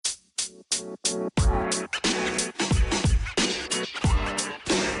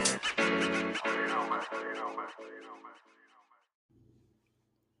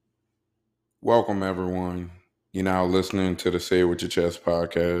Welcome, everyone. You're now listening to the Say It With Your Chest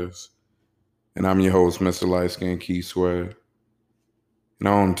podcast. And I'm your host, Mr. Lightskin Key Sweat. And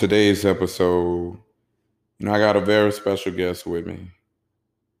on today's episode, I got a very special guest with me.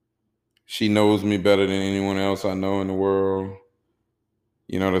 She knows me better than anyone else I know in the world.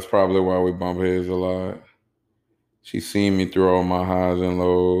 That's probably why we bump heads a lot. She's seen me through all my highs and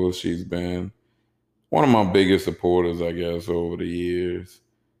lows. She's been one of my biggest supporters, I guess, over the years.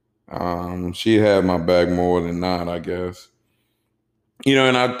 She had my back more than not, I guess.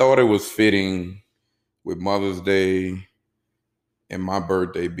 And I thought it was fitting with Mother's Day and my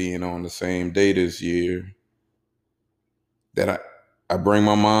birthday being on the same day this year that I bring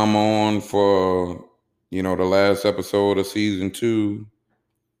my mom on for, the last episode of season 2,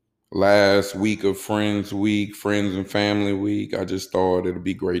 last week of Friends Week, Friends and Family Week. I just thought it'd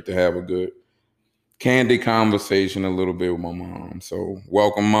be great to have a good candid conversation a little bit with my mom. So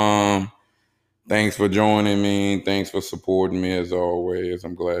welcome, Mom. Thanks for joining me. Thanks for supporting me as always.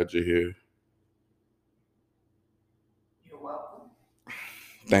 I'm glad you're here. You're welcome.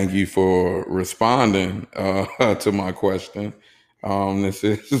 Thank you for responding to my question. This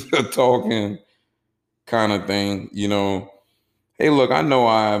is a talking kind of thing, Hey, look, I know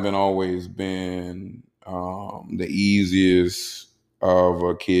I haven't always been the easiest of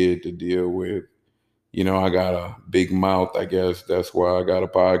a kid to deal with. I got a big mouth, I guess. That's why I got a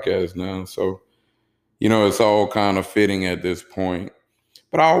podcast now. So, it's all kind of fitting at this point.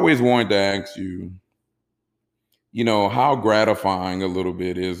 But I always wanted to ask you, how gratifying a little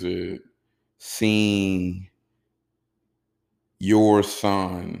bit is it seeing your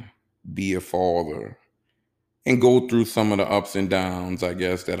son be a father and go through some of the ups and downs, I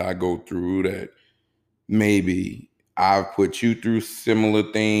guess, that I go through, that maybe I've put you through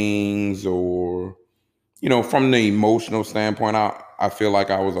similar things, or, from the emotional standpoint, I feel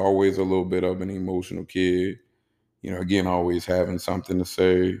like I was always a little bit of an emotional kid, again, always having something to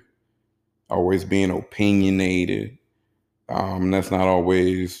say, always being opinionated. That's not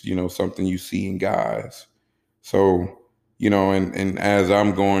always, something you see in guys. So, and as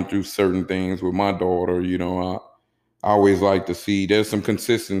I'm going through certain things with my daughter, I always like to see there's some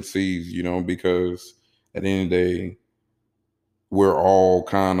consistencies, because at the end of the day, we're all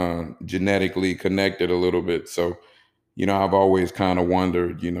kind of genetically connected a little bit. So, I've always kind of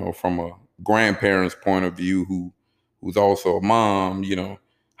wondered, from a grandparent's point of view, who's also a mom,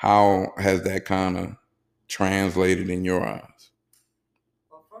 how has that kind of translated in your eyes?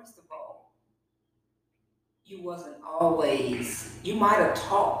 Well, first of all, you wasn't always, you might have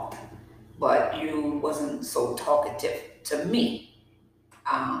talked, but you wasn't so talkative to me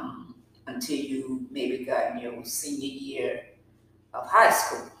until you maybe got in your senior year of high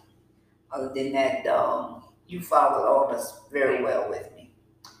school. Other than that, you followed orders very well with me.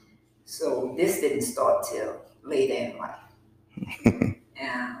 So this didn't start till later in life.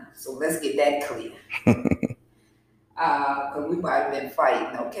 And so let's get that clear. Because we might have been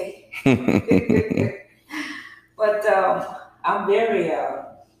fighting, okay? But I'm very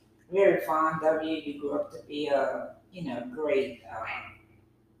fond of you. You grew up to be a, great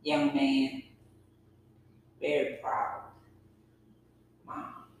young man. Very proud,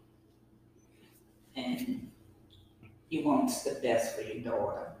 mom. And you want the best for your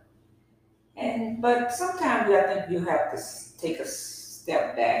daughter. But sometimes I think you have to take a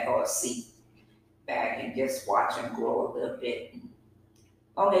step back or a seat back and just watch them grow a little bit.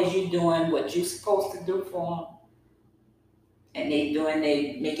 As long as you're doing what you're supposed to do for them, and they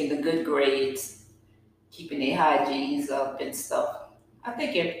making the good grades, keeping their hygienes up and stuff, I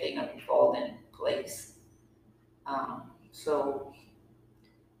think everything will fall in place. So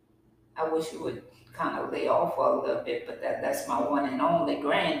I wish you would kind of lay off for a little bit, but that's my one and only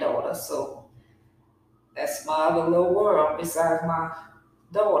granddaughter, so that's my other little world besides my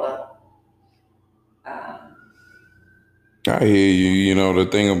daughter. I hear you. The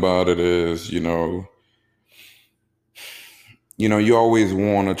thing about it is, you always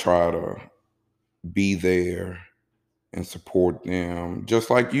want to try to be there and support them, just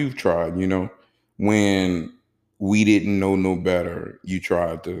like you've tried, when we didn't know no better, you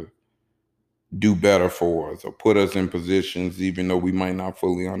tried to do better for us or put us in positions, even though we might not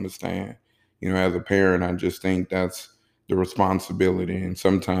fully understand. As a parent, I just think that's the responsibility. And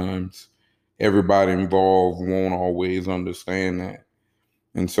sometimes everybody involved won't always understand that.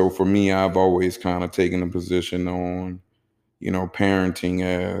 And so for me, I've always kind of taken a position on, parenting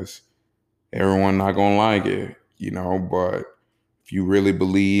as everyone not going to like it, but if if you really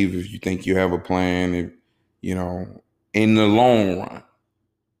believe, if you think you have a plan, if, you know, in the long run,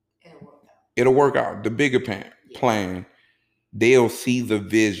 it'll work out. The bigger plan, they'll see the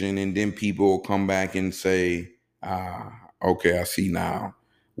vision, and then people will come back and say, okay, I see now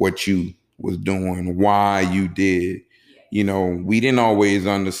what you was doing, why you did. You know, we didn't always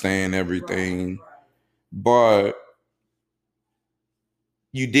understand everything, but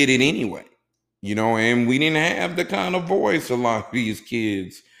you did it anyway. You know, and we didn't have the kind of voice a lot of these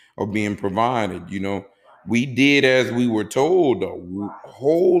kids are being provided. You know, we did as we were told a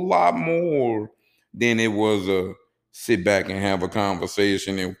whole lot more than it was a sit back and have a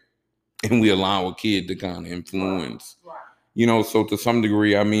conversation and we allow a kid to kind of influence. You know, so to some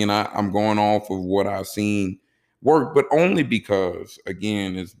degree, I mean, I'm going off of what I've seen work, but only because,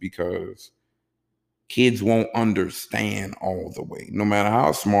 again, it's because kids won't understand all the way, no matter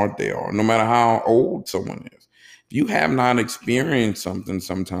how smart they are, no matter how old someone is. If you have not experienced something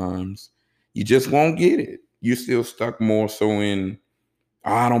sometimes, you just won't get it. You're still stuck more so in,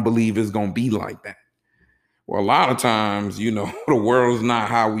 I don't believe it's going to be like that. Well, a lot of times, you know, the world's not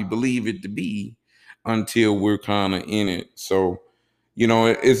how we believe it to be until we're kind of in it. So, you know,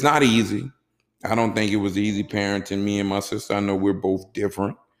 it's not easy. I don't think it was easy parenting me and my sister. I know we're both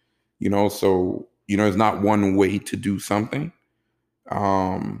different, you know, so, you know, it's not one way to do something.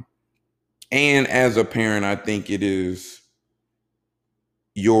 And as a parent, I think it is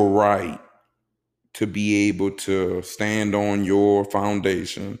your right to be able to stand on your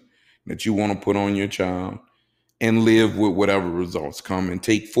foundation that you want to put on your child and live with whatever results come and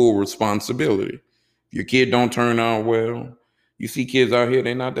take full responsibility. If your kid don't turn out well, you see kids out here,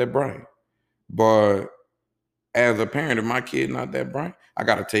 they're not that bright. But as a parent, if my kid not that bright, I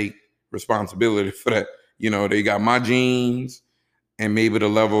got to take responsibility for that. You know, they got my genes and maybe the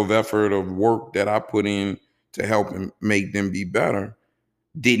level of effort of work that I put in to help and make them be better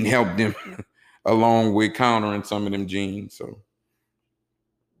didn't help them along with countering some of them genes. So,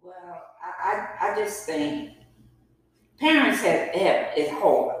 well, I just think parents have it's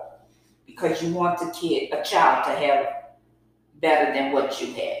hard because you want a child to have better than what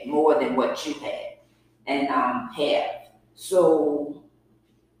you had, more than what you had, and have. So,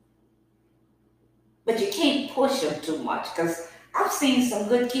 but you can't push them too much because I've seen some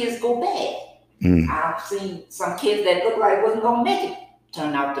good kids go bad. I've seen some kids that look like wasn't gonna make it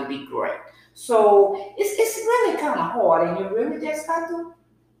turn out to be great. So it's really kind of hard, and you really just got to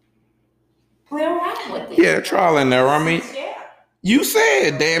play around with it. Yeah, trial and error. I mean, you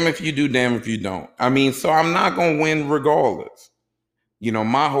said, damn if you do, damn if you don't. I mean, so I'm not gonna win regardless. You know,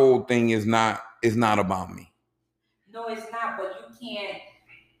 my whole thing is not about me. No, it's not, but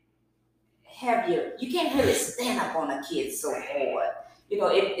you can't really stand up on a kid so hard. You know,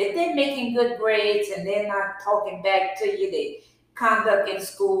 if they're making good grades and they're not talking back to you, their conduct in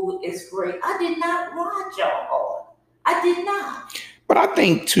school is great. I did not ride y'all hard. I did not. But I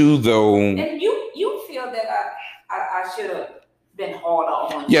think too, though. And you feel that I should have been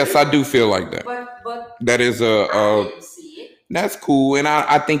harder on you. Yes, I do feel like that. But that is I didn't see it. That's cool. And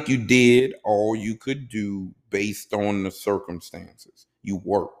I think you did all you could do based on the circumstances. You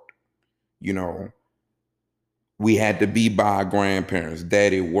worked. You know, we had to be by our grandparents.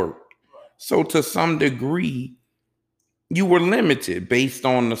 Daddy worked. So to some degree, you were limited based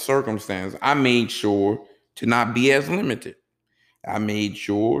on the circumstance. I made sure to not be as limited. I made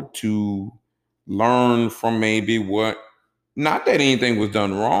sure to learn from maybe not that anything was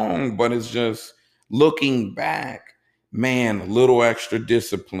done wrong, but it's just looking back, man, a little extra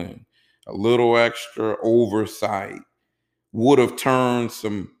discipline, a little extra oversight would have turned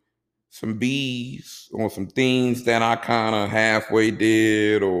some B's on some things that I kind of halfway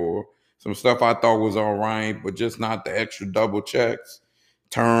did, or some stuff I thought was all right, but just not the extra double checks.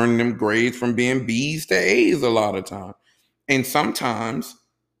 Turn them grades from being B's to A's a lot of time. And sometimes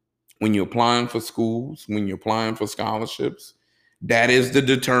when you're applying for schools, when you're applying for scholarships, that is the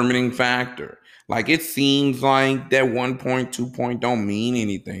determining factor. Like it seems like that 1 point, 2 point don't mean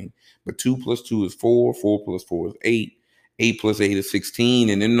anything, but 2 plus 2 is 4, 4 plus 4 is 8. 8 plus 8 is 16,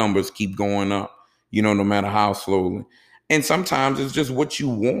 and then numbers keep going up, you know, no matter how slowly. And sometimes it's just what you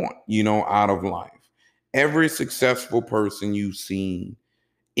want, you know, out of life. Every successful person you've seen,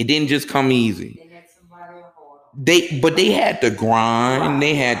 it didn't just come easy. They had to grind,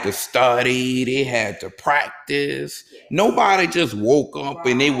 they had to study, they had to practice. Nobody just woke up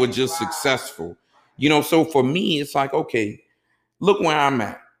and they were just successful. You know, so for me, it's like, okay, look where I'm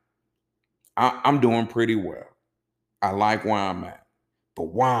at. I'm doing pretty well. I like where I'm at. But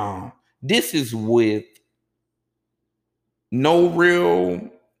wow, this is with no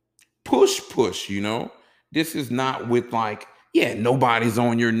real push, you know? This is not with like Yeah, nobody's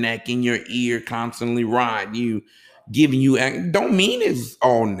on your neck, in your ear, constantly riding you, giving you. Don't mean it's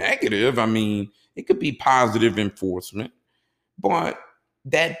all negative. I mean, it could be positive enforcement, but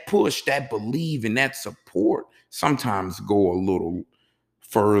that push, that belief, and that support sometimes go a little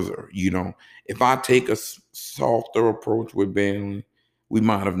further. If I take a softer approach with Bailey, we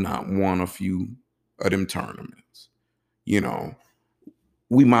might have not won a few of them tournaments. You know,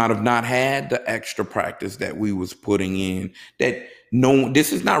 we might have not had the extra practice that we was putting in. That no,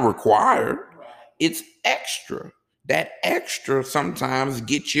 this is not required. It's extra. That extra sometimes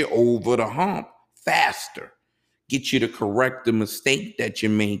gets you over the hump faster, get you to correct the mistake that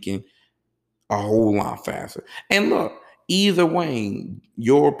you're making a whole lot faster. And look, either way,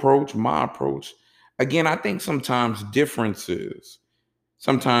 your approach, my approach, again, I think sometimes differences,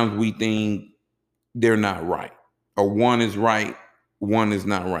 sometimes we think they're not right, or one is right, one is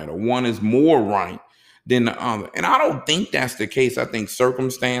not right, or one is more right than the other. And I don't think that's the case. I think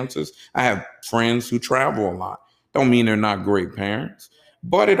circumstances, I have friends who travel a lot. Don't mean they're not great parents,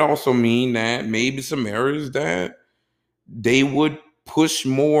 but it also mean that maybe some areas that they would push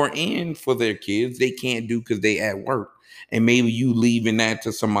more in for their kids they can't do because they at work, and maybe you leaving that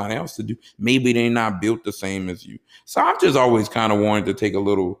to somebody else to do. Maybe they're not built the same as you. So I've just always kind of wanted to take a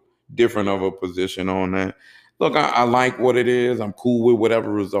little different of a position on that. Look, I like what it is. I'm cool with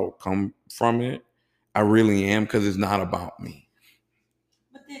whatever result come from it. I really am, because it's not about me.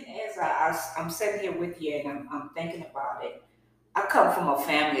 But then, as I'm sitting here with you and I'm thinking about it, I come from a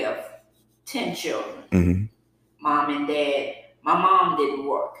family of 10 children, Mm-hmm. mom and dad. My mom didn't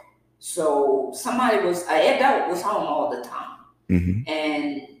work. So an adult was home all the time. Mm-hmm.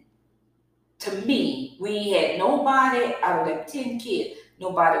 And to me, we had nobody out of them 10 kids,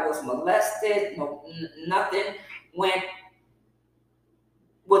 nobody was molested, nothing wasn't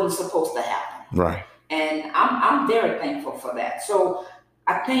supposed to happen. Right. And I'm very thankful for that. So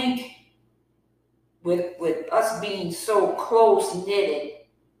I think with us being so close knitted,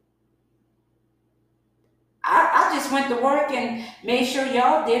 I just went to work and made sure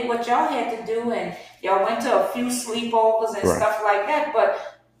y'all did what y'all had to do, and y'all went to a few sleepovers and Right. stuff like that. But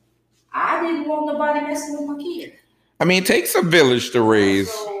I didn't want nobody messing with my kids. I mean, it takes a village to raise.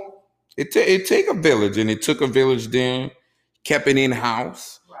 So, It take a village, and it took a village then. Kept it in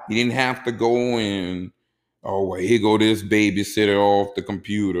house. right. You didn't have to go and, oh, well, here go this babysitter off the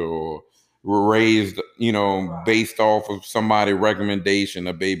computer, or raised, Right. based off of somebody's recommendation,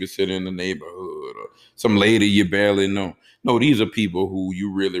 a babysitter in the neighborhood, or some lady you barely know. No, these are people who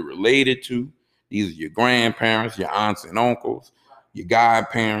you really related to. These are your grandparents, your aunts and uncles, your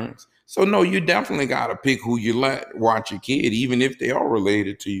godparents. So no, you definitely got to pick who you let watch your kid, even if they are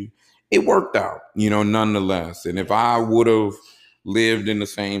related to you. It worked out, nonetheless. And if I would have lived in the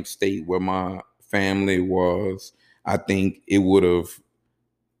same state where my family was, I think it would have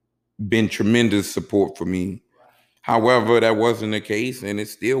been tremendous support for me. However, that wasn't the case, and it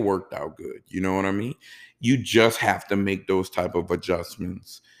still worked out good. You know what I mean? You just have to make those type of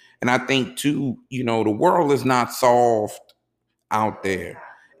adjustments. And I think too, the world is not soft out there.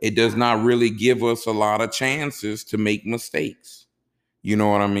 It does not really give us a lot of chances to make mistakes. You know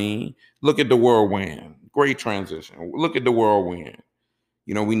what I mean? Look at the whirlwind. Great transition. Look at the whirlwind.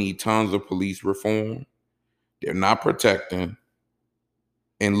 We need tons of police reform. They're not protecting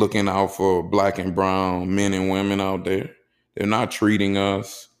and looking out for black and brown men and women out there. They're not treating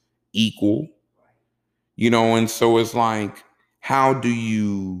us equal. And so it's like, how do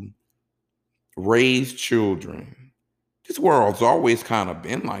you raise children? This world's always kind of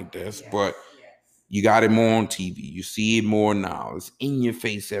been like this, but you got it more on TV. You see it more now. It's in your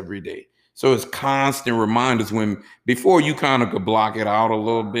face every day. So it's constant reminders before you kind of could block it out a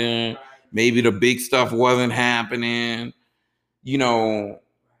little bit. Maybe the big stuff wasn't happening.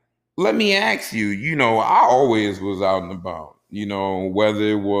 Let me ask you, I always was out and about, whether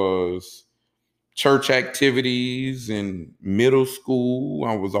it was church activities in middle school.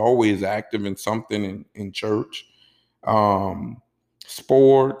 I was always active in something in church.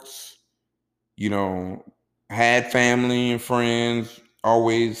 Sports, had family and friends,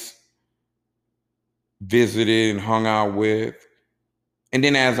 always visited and hung out with. And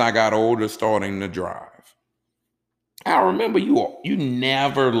then as I got older, starting to drive. I remember you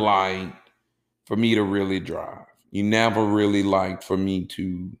never liked for me to really drive. You never really liked for me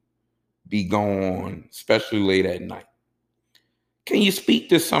to be gone, especially late at night. Can you speak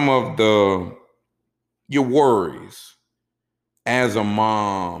to some of your worries as a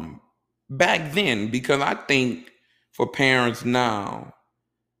mom back then? Because I think for parents now,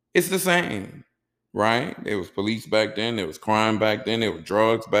 it's the same, right? There was police back then. There was crime back then. There was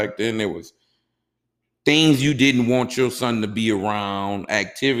drugs back then. There was things you didn't want your son to be around,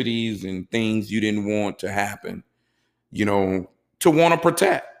 activities and things you didn't want to happen, to want to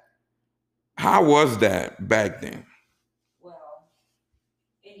protect. How was that back then? Well,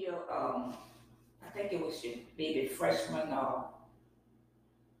 in your I think it was your maybe freshman or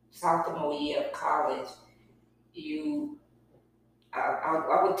sophomore year of college, you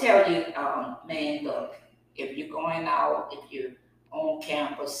I would tell you, man, look, if you're going out, if you're on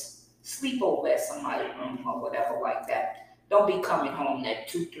campus, sleep over at somebody's room or whatever like that. Don't be coming home at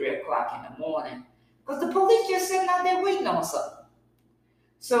 2, 3 o'clock in the morning, because the police just sitting out there waiting on something.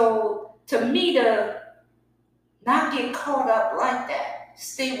 So to me, to not get caught up like that,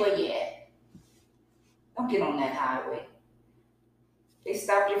 stay where you at. Don't get on that highway. They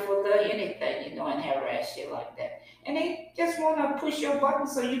stop you for little anything, and harass you like that. And they just want to push your button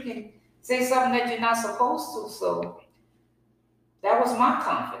so you can say something that you're not supposed to. So that was my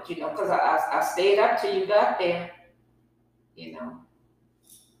comfort, because I stayed up till you got there,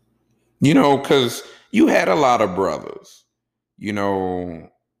 Because you had a lot of brothers.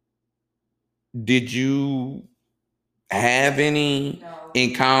 Did you have any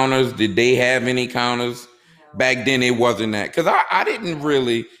encounters? Did they have any encounters? Back then it wasn't that, because I didn't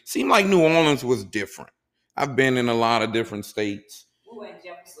really seem like New Orleans was different. I've been in a lot of different states. We were in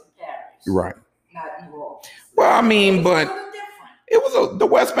Jefferson Parish, right? Not New Orleans. Well, I mean, it but the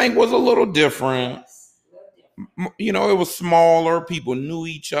West Bank was a little different. Yes, a little different. It was smaller. People knew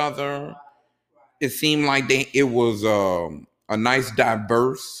each other. Right. It seemed like it was a nice,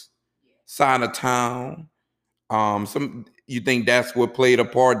 diverse side of town. You think that's what played a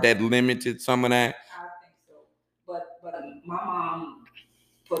part that limited some of that? I think so. But my mom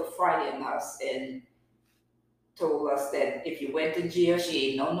put fright in us and told us that if you went to jail, she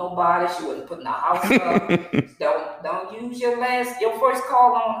ain't know nobody. She wasn't putting the house up. don't use your first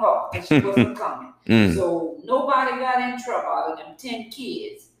call on her, because she wasn't coming. So nobody got in trouble out of them 10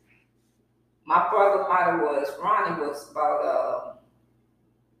 kids. My brother Ronnie was about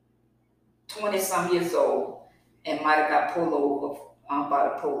 20-some years old, and might have got pulled over by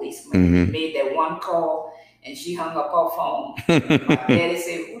the policeman. He made that one call, and she hung up her phone. My daddy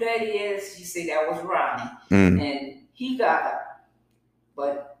said, "Who that is?" She said that was Ronnie. And he got her.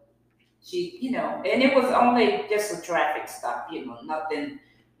 But she, and it was only just a traffic stop, nothing,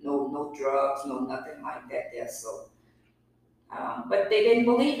 no drugs, no nothing like that there. So, but they didn't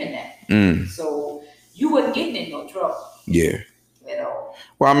believe in that. So you wasn't getting in no trouble. Yeah. At all.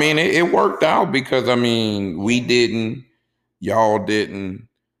 Well, I mean, it worked out, because we didn't, y'all didn't,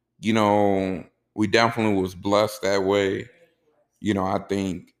 we definitely was blessed that way. I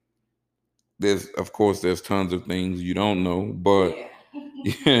think there's tons of things you don't know, but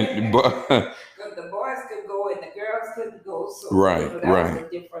but because the boys could go and the girls couldn't go, so right. that was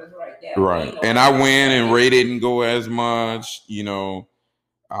the difference right there. Right. And I went, and Ray didn't go as much, so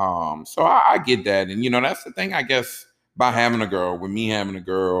I get that. And that's the thing, I guess, by having a girl, with me having a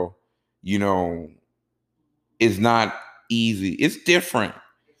girl, is not easy. It's different.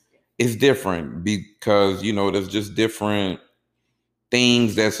 It's different because, there's just different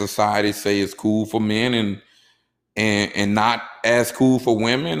things that society say is cool for men and not as cool for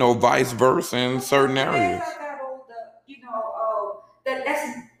women, or vice versa in certain areas. As I got older,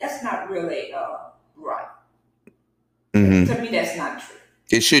 that's not really right. To me, that's not true.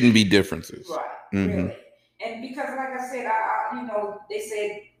 It shouldn't be differences. Right, really. And because, like I said, they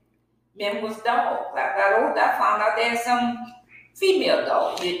said men was dogs. I got older, I found out there's some female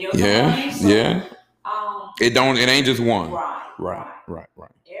dogs. Yeah. So, it ain't just one. Right. Everybody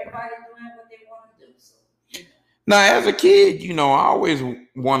doing what they want to do. So. Now, as a kid, I always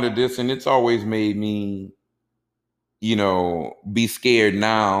wondered this, and it's always made me, be scared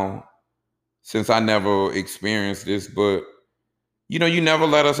now, since I never experienced this. But, you never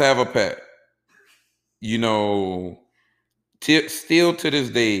let us have a pet. Still to this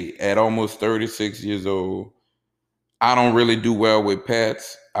day, at almost 36 years old, I don't really do well with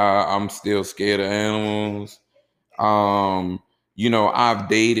pets. I'm still scared of animals. I've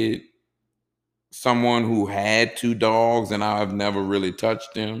dated someone who had 2 dogs, and I've never really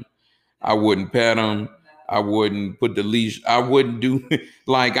touched them. I wouldn't pet them. I wouldn't put the leash. I wouldn't do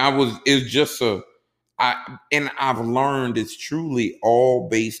it's just and I've learned it's truly all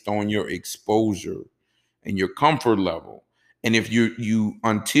based on your exposure and your comfort level. And if you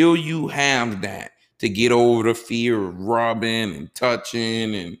until you have that, to get over the fear of rubbing and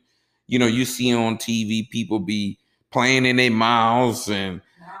touching, and you see on TV people be playing in their mouths, and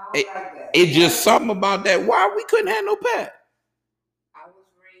it's just something about that. Why we couldn't have no pet? I was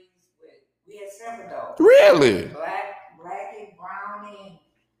raised we had several dogs. Really? Black and brownie.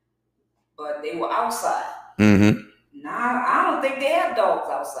 but they were outside. Mm-hmm. Now I don't think they have dogs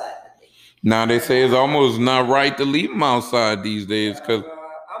outside today. Now they say it's almost not right to leave them outside these days because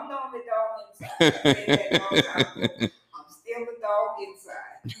I'm the only dog inside. I said that a long time ago. I'm still the dog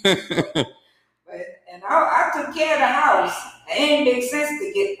inside. And I took care of the house. It ain't make sense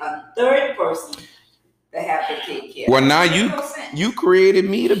to get a third person to have to take care. Well, now you created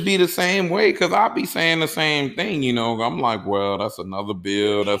me to be the same way because I'll be saying the same thing. You know, I'm like, well, that's another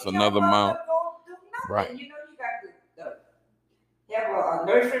bill, that's another amount. Right. You know, you got to have a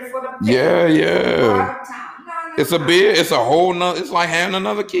nursery for the pet. Yeah. It's a bill. It's a whole nother. It's like having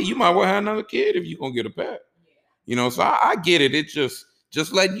another kid. You might well have another kid if you're gonna get a pet. Yeah. You know, so I get it. It's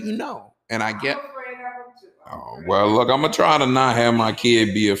just letting you know. And I get. Oh well, look, I'm gonna try to not have my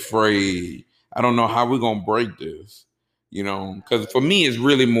kid be afraid. I don't know how we're gonna break this. You know, because for me, it's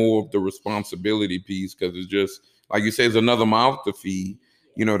really more of the responsibility piece. Because it's just like you say, it's another mouth to feed.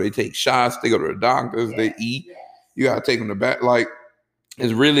 You know, they take shots, they go to the doctors, they eat. You gotta take them to back. Like,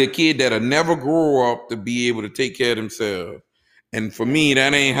 it's really a kid that'll never grow up to be able to take care of themselves. And for me,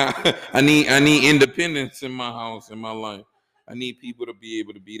 that ain't how I need independence in my house, in my life. I need people to be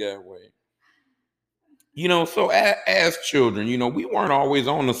able to be that way. You know, so as children, you know, we weren't always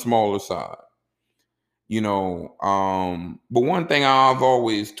on the smaller side. You know, but one thing I've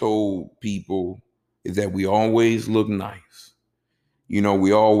always told people is that we always look nice. You know,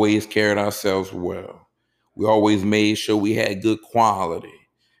 we always carried ourselves well. We always made sure we had good quality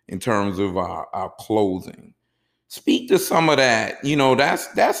in terms of our clothing. Speak to some of that. You know,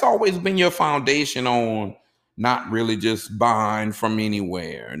 that's always been your foundation on not really just buying from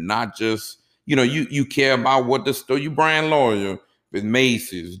anywhere, not just, you know, you care about what the store, you brand loyal with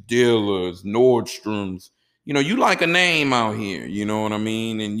Macy's, Dealers, Nordstrom's. You know, you like a name out here, you know what I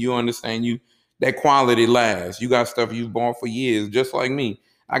mean? And you understand that quality lasts. You got stuff you've bought for years, just like me.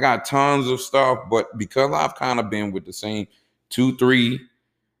 I got tons of stuff, but because I've kind of been with the same 2-3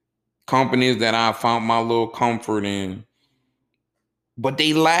 companies that I found my little comfort in, but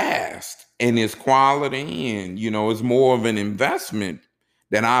they last and it's quality and, you know, it's more of an investment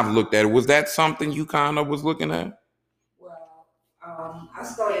than I've looked at. Was that something you kind of was looking at? Well, I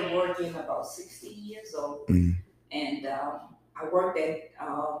started working about 16 years old, and I worked at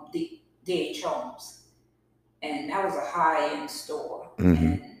D.H. Holmes, and that was a high-end store.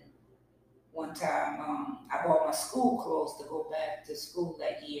 And one time, I bought my school clothes to go back to school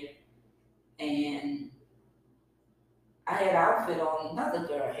that year, and I had an outfit on. Another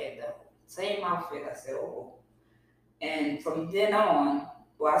girl had the same outfit. I said, oh. And from then on,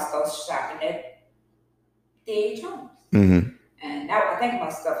 I started shopping at D.H. Holmes. And I think my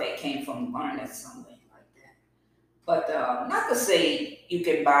stuff came from Barnett somewhere like that. But not to say you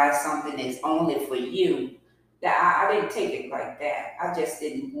can buy something that's only for you. That I didn't take it like that. I just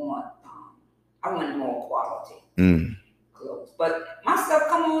didn't want. I wanted more quality clothes. But my stuff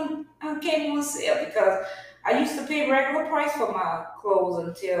came on sale because I used to pay regular price for my clothes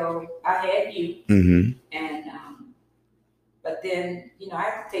until I had you. And but then, you know, I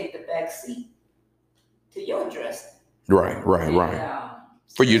had to take the back seat to your dress. Right.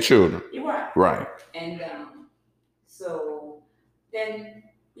 For your children. You're right. Right. And so then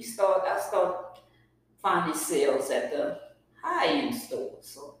I started finding sales at the high-end stores.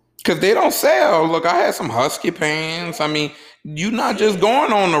 So. Because they don't sell. Look, I had some Husky pants. I mean, you're not just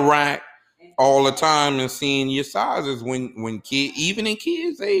going on the rack all the time and seeing your sizes when kid, even in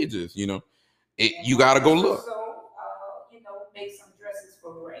kids' ages, you know, you got to go look. So, you know, make some dresses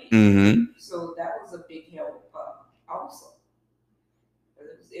for Ray. So that was a big help also.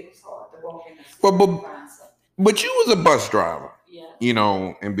 It was hard to walk in the store and find something. But you was a bus driver. Yeah. You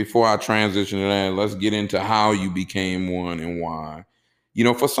know, and before I transition to that, let's get into how you became one and why. You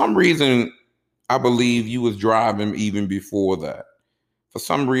know, for some reason, I believe you was driving even before that. For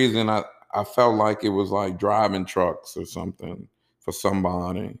some reason, I felt like it was like driving trucks or something for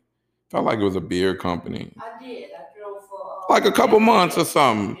somebody. Felt like it was a beer company. I did. I drove for like a couple months or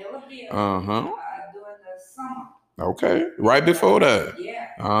something. During the summer. Okay, right before that. Yeah.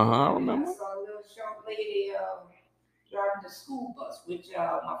 I remember. I saw a little short lady driving the school bus, which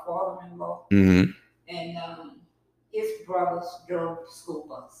my father-in-law and his brothers drove the school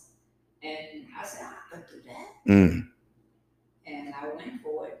bus, and I said I could do that. And I went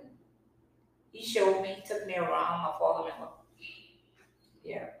for it. He showed me, took me around, my father-in-law.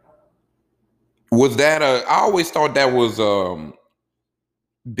 Yeah. Was that I always thought that was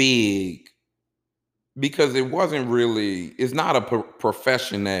big because it wasn't really, it's not a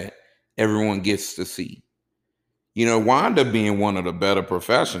profession that everyone gets to see. You know, it wound up being one of the better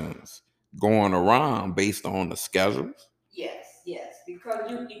professions going around based on the schedules. Yes, because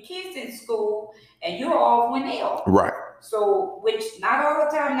your kids in school and you're off when they off. Right. So, which not all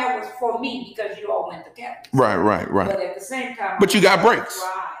the time that was for me because you all went to Catholic. Right. But at the same time, but you got breaks.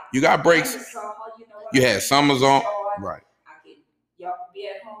 Right. You got breaks. In the summer, you know what you had summers on. Right. Y'all could be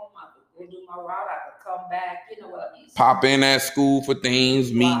at home. I could go do my route. I could come back. You know what I mean? Pop in at school for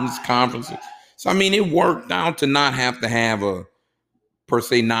things, meetings, conferences. So I mean, it worked out to not have to have a per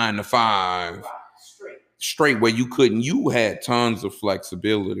se 9 to 5 straight where you couldn't. You had tons of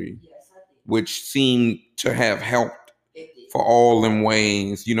flexibility, which seemed to have helped for all in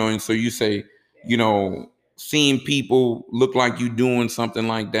ways, you know. And so you say, you know, seeing people look like you doing something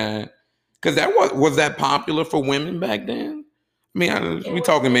like that, because that was that popular for women back then? I mean, we're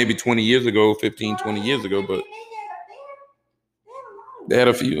talking maybe 20 years ago, 15, 20 years ago, but they had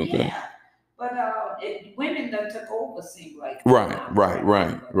a few, okay. Yeah. But women that took over seemed like right. But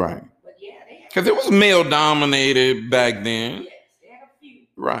yeah, because it was male dominated back then. Yes, they had a few.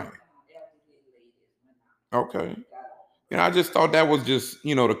 Right. Okay. You know, I just thought that was just,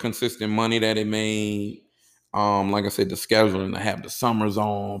 you know, the consistent money that it made. Like I said, the scheduling to have the summers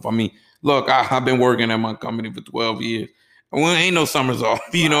off. I mean, look, I've been working at my company for 12 years. Well, ain't no summers off.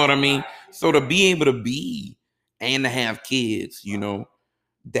 You know what I mean? So to be able to be and to have kids, you know,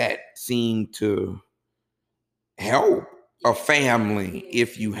 that seemed to help a family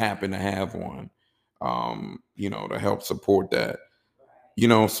if you happen to have one, you know, to help support that, you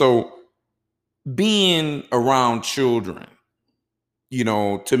know. So being around children, you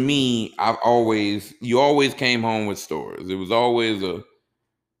know, to me, you always came home with stories. It was always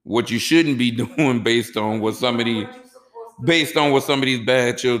what you shouldn't be doing based on what some of these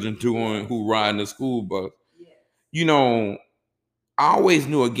bad children doing who ride in the school bus. You know, I always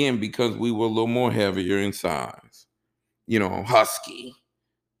knew, again, because we were a little more heavier in size, you know, husky,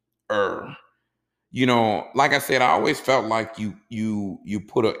 you know, like I said, I always felt like you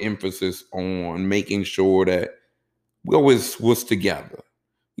put an emphasis on making sure that we always was together,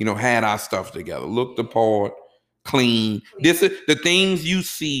 you know, had our stuff together, looked the part, clean. This is the things you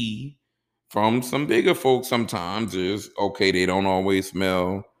see from some bigger folks sometimes is, okay, they don't always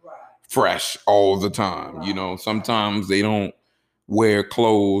smell fresh all the time. You know, sometimes they don't wear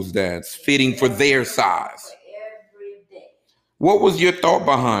clothes that's fitting for their size. What was your thought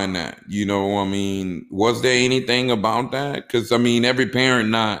behind that? You know, I mean, was there anything about that? Because, I mean, every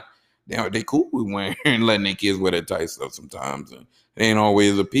parent they cool with wearing and letting their kids wear that tight stuff sometimes. And it ain't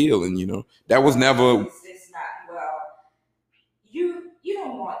always appealing, you know. That was never... It's not, well, you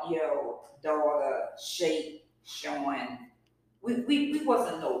don't want your daughter shape showing. We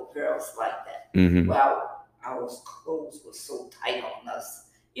wasn't no girls like that. Mm-hmm. Well, our clothes were so tight on us,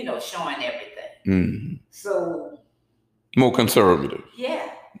 you know, showing everything. Mm-hmm. So... more conservative. Yeah.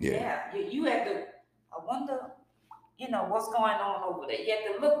 You had to, I wonder, you know, what's going on over there. You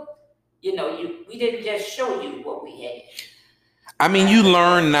had to look, you know, we didn't just show you what we had. I mean, you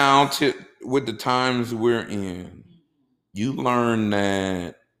learn now with the times we're in, you learn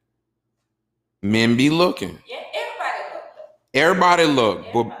that men be looking. Yeah, everybody look.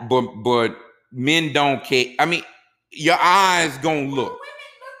 But men don't care. I mean, your eyes gonna look.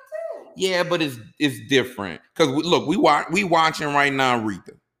 Yeah, but it's different. Because look, we watching right now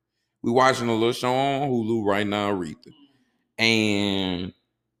Aretha. We watching a little show on Hulu right now, Aretha. And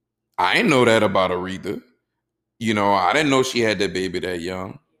I didn't know that about Aretha. You know, I didn't know she had that baby that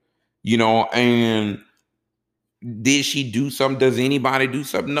young. You know, and did she do something? Does anybody do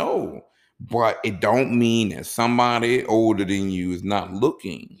something? No. But it don't mean that somebody older than you is not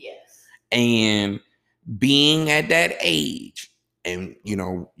looking. Yes. And being at that age, and, you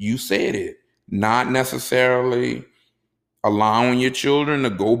know, you said it, not necessarily allowing your children to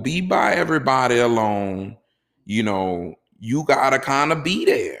go be by everybody alone. You know, you got to kind of be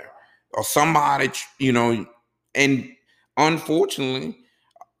there. Or somebody, you know, and unfortunately,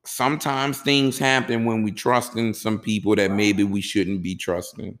 sometimes things happen when we trust in some people that maybe we shouldn't be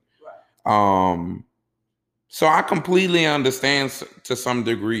trusting. So I completely understand to some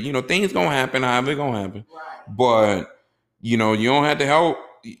degree, you know, things gonna happen, however they gonna happen. But, you know, you don't have to help.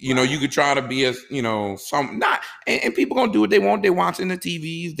 You know, you could try to be as, you know, and people gonna do what they want. They're watching the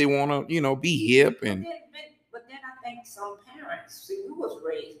TVs. They want to, you know, be hip. And but then I think some parents, see, we was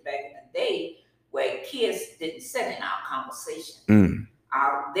raised back in the day where kids didn't sit in our conversation.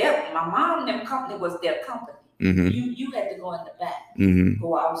 My mom and them company was their company. Mm-hmm. You had to go in the back, mm-hmm.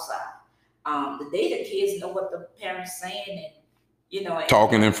 go outside. The day the kids know what the parents saying and, you know,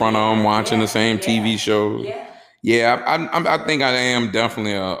 talking in front of them, watching the same TV shows. Yeah, I think I am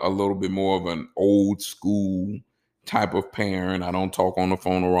definitely a little bit more of an old school type of parent. I don't talk on the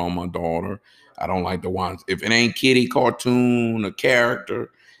phone around my daughter. I don't like to watch. If it ain't kitty cartoon, a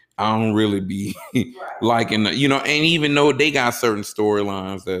character, I don't really be liking the, and even though they got certain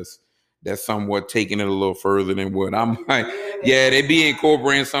storylines that's somewhat taking it a little further than what I'm like, yeah, they be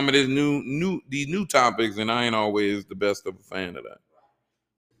incorporating some of these new topics, and I ain't always the best of a fan of that.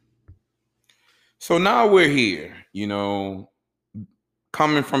 So now we're here,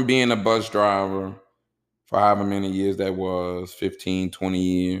 coming from being a bus driver for however many years that was, 15, 20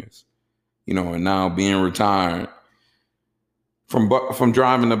 years, and now being retired from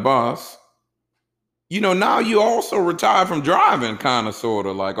driving the bus. Now you also retired from driving, kind of, sort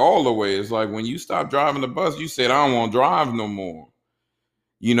of, like all the way. It's like when you stopped driving the bus, you said, I don't want to drive no more.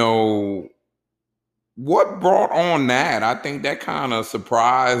 What brought on that? I think that kind of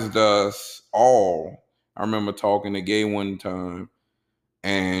surprised us all. I remember talking to Gay one time,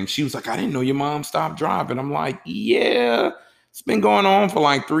 and she was like, I didn't know your mom stopped driving. I'm like, yeah, it's been going on for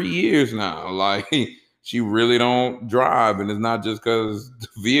like 3 years now. Like, she really don't drive, and it's not just because the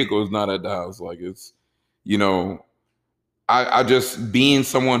vehicle is not at the house. Like, it's, I just, being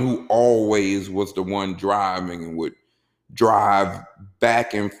someone who always was the one driving and would drive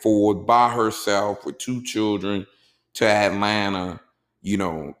back and forth by herself with 2 children to Atlanta,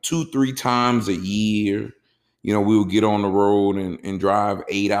 2-3 times a year. We would get on the road and drive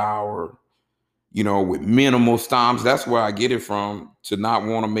 8-hour, with minimal stops. That's where I get it from, to not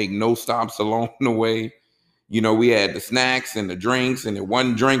want to make no stops along the way. We had the snacks and the drinks, and it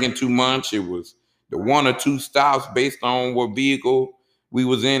wasn't drinking too much. It was the 1 or 2 stops based on what vehicle we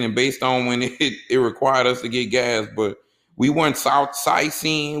was in and based on when it required us to get gas. But we weren't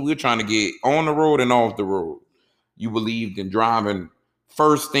sightseeing. We were trying to get on the road and off the road. You believed in driving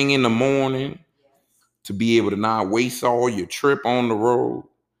first thing in the morning to be able to not waste all your trip on the road.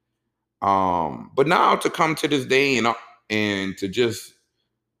 But now to come to this day and to just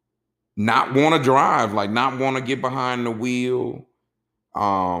not want to drive, like not want to get behind the wheel.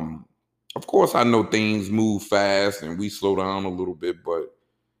 Of course, I know things move fast and we slow down a little bit, but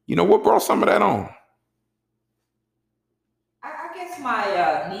what brought some of that on? I guess my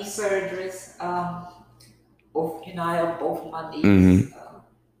knee surgeries. Both, I have both of my knees.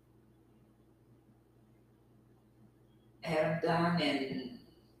 Had them done, and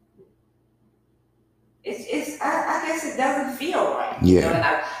it's. I guess it doesn't feel right. Yeah. And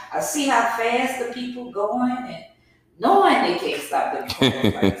I see how fast the people going, and knowing they can't stop them.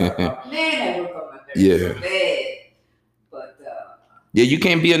 Man, they work on my nerves so bad. But yeah, you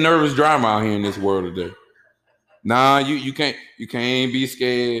can't be a nervous driver out here in this world today. Nah, you can't be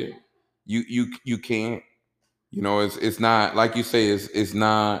scared. You can't. It's not like you say. It's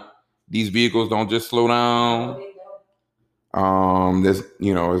not. These vehicles don't just slow down. There's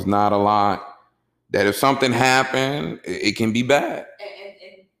it's not a lot that if something happened, it can be bad.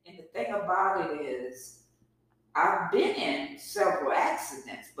 And the thing about it is, I've been in several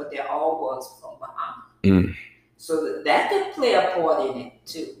accidents, but they all was from behind. So that could play a part in it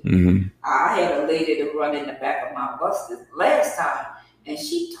too. I had a lady to run in the back of my bus this last time, and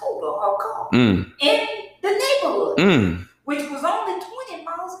she totaled her car in the neighborhood, which was only 20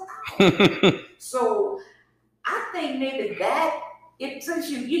 miles an hour. So I think maybe that,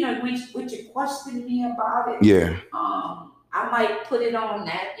 since which you questioned me about it, yeah, I might put it on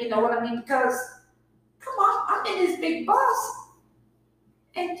that. You know what I mean? Because come on, I'm in this big bus,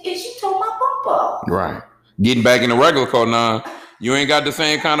 and she tore my bumper up. Right. Getting back in the regular car now, you ain't got the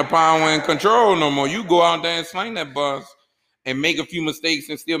same kind of power and control no more. You go out there and sling that bus and make a few mistakes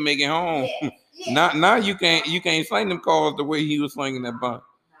and still make it home. Yeah. Now you can't sling them cars the way he was slinging that bus.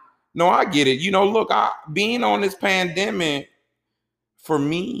 No, I get it. Look, being on this pandemic, for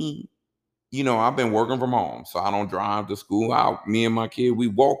me, I've been working from home, so I don't drive to school. Me and my kid, we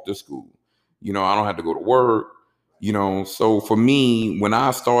walk to school. I don't have to go to work. So for me, when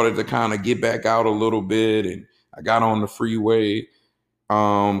I started to kind of get back out a little bit and I got on the freeway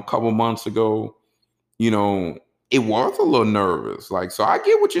a couple months ago, it was a little nervous. Like, so I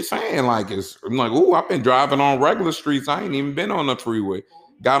get what you're saying. Like, I'm like, ooh, I've been driving on regular streets. I ain't even been on the freeway.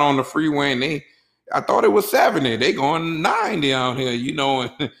 Got on the freeway and I thought it was 70. They going 90 out here,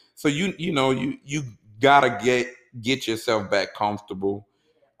 So you gotta get yourself back comfortable.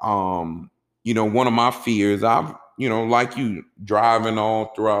 One of my fears, I've like you, driving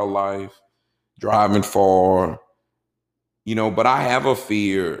all throughout life, driving far, but I have a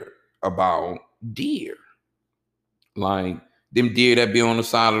fear about deer. Like them deer that be on the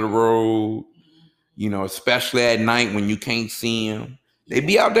side of the road, especially at night when you can't see them. They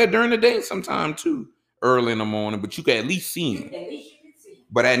be out there during the day sometime too, early in the morning, but you can at least see them.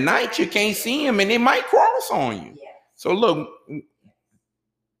 But at night you can't see them and they might cross on you. So look, a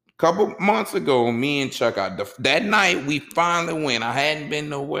couple months ago, me and Chuck, that night we finally went. I hadn't been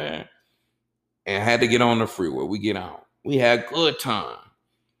nowhere and had to get on the freeway. We get out. We had good time.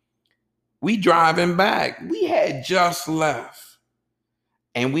 We driving back. We had just left.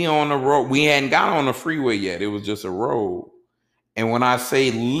 And we on the road. We hadn't got on the freeway yet. It was just a road. And when I say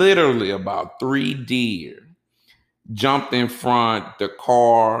literally about 3 deer jumped in front the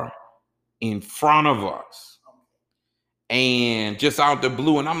car in front of us. And just out the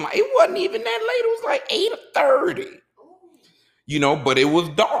blue. And I'm like, it wasn't even that late. It was like 8:30. But it was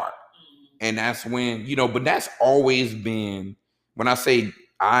dark. And that's when, but that's always been, when I say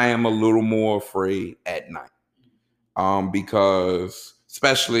I am a little more afraid at night. Because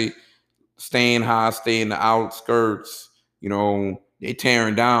especially staying in the outskirts, they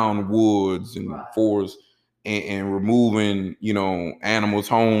tearing down woods and forests and removing, animals'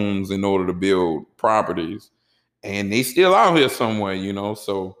 homes in order to build properties. And they still out here somewhere,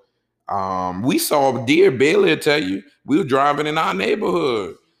 So we saw deer, Bailey will tell you, we were driving in our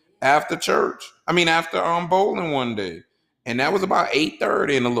neighborhood after bowling one day. And that was about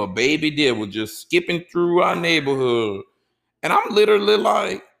 8:30, and a little baby deer was just skipping through our neighborhood. And I'm literally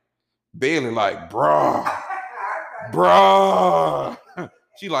like, Bailey, like, bruh.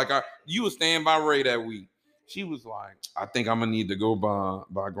 She like, you was staying by Ray that week. She was like, I think I'm gonna need to go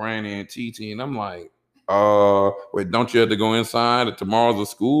by Granny and TT. And I'm like, wait, don't you have to go inside? Tomorrow's a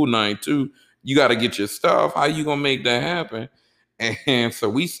school night too. You got to get your stuff. How you gonna make that happen? And so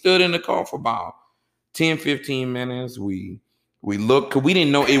we stood in the car for about 10, 15 minutes. We looked, because we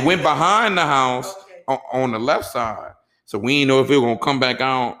didn't know it went behind the house on the left side. So we didn't know if it was gonna come back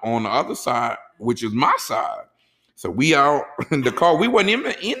out on the other side, which is my side. So we out in the car. We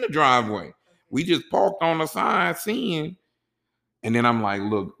wasn't in the driveway. We just parked on the side seeing. And then I'm like,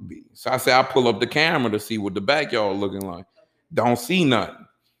 look, B. So I said, I pull up the camera to see what the backyard looking like. Don't see nothing.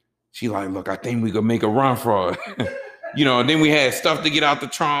 She like, look, I think we could make a run for it. And then we had stuff to get out the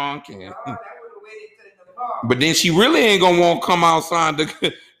trunk. But then she really ain't gonna want to come outside.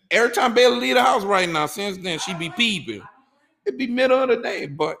 Every time Bailey leave the house right now, since then, she be peeping. It'd be middle of the day.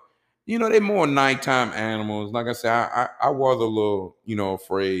 But, they're more nighttime animals. Like I said, I was a little,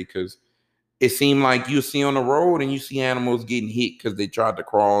 afraid, because it seemed like you see on the road and you see animals getting hit because they tried to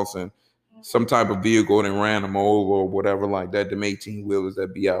cross and some type of vehicle and ran them over or whatever like that. Them 18-wheelers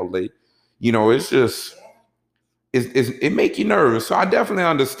that be out late. It's just, it make you nervous. So I definitely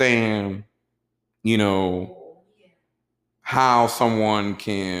understand, how someone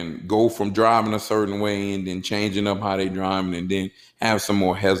can go from driving a certain way and then changing up how they driving and then have some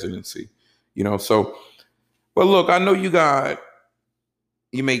more hesitancy, So, but look, I know you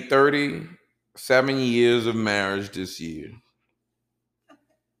make 37 years of marriage this year.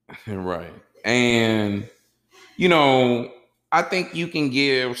 Right. And, I think you can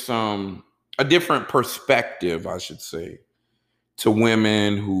give a different perspective, I should say, to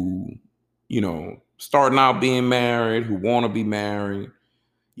women who, starting out being married, who want to be married,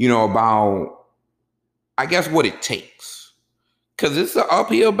 about, I guess, what it takes. Because it's an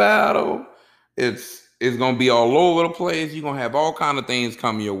uphill battle. It's going to be all over the place. You're going to have all kind of things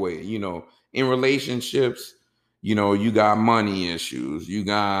come your way, in relationships. You got money issues. You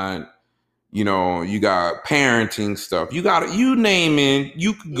got parenting stuff. You name it,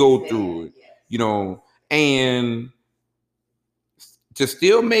 you could go through it, and to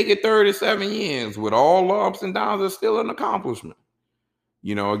still make it 37 years with all the ups and downs is still an accomplishment.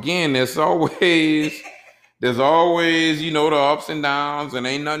 Again, there's always, the ups and downs, and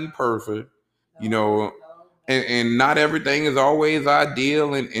ain't nothing perfect, and not everything is always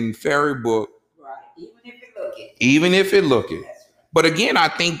ideal and fairy book. Right. Even if it look it. But again, I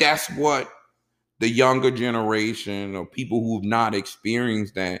think that's what the younger generation or people who've not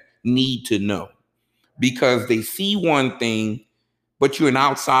experienced that need to know, because they see one thing, but you're an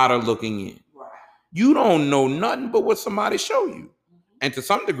outsider looking in. Right. You don't know nothing but what somebody show you. And to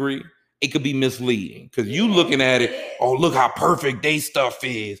some degree, it could be misleading, because you looking at it, oh, look how perfect they stuff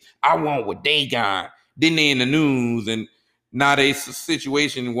is. I want what they got. Then they in the news, and now their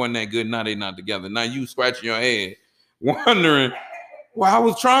situation wasn't that good. Now they not together. Now you scratching your head, wondering, well, I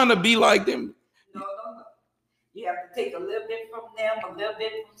was trying to be like them. No. You have to take a little bit from them, a little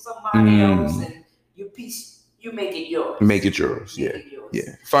bit from somebody else, and you make it yours. Make it yours. Yeah.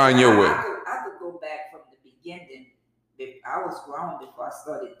 Find your way. I could go back from the beginning. I was grown before I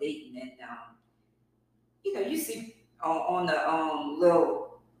started dating, and you see on the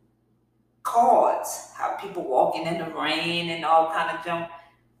little cards how people walking in the rain and all kind of junk.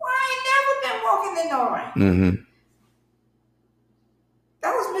 Well, I ain't never been walking in no rain. Mm-hmm.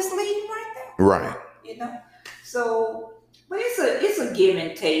 That was misleading right there. Right. So, but it's a give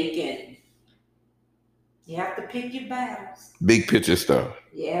and take, and you have to pick your battles. Big picture stuff.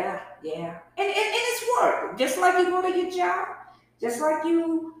 Yeah. And it's work. Just like you go to your job, just like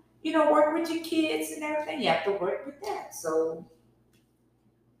you work with your kids and everything, you have to work with that. So,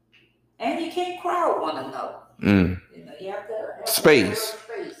 and you can't crowd one another. You have to have space.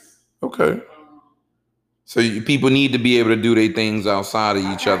 Okay. Um, So people need to be able to do their things outside of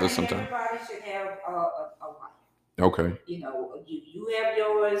each other sometimes. Everybody should have a life. Okay. You have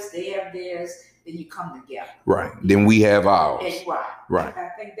yours, they have theirs, then you come together. Right. Then we have ours. Right.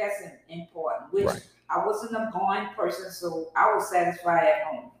 I think that's important. Which I wasn't a going person, so I was satisfied at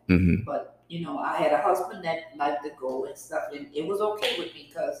home. Mm-hmm. But I had a husband that liked to go and stuff, and it was okay with me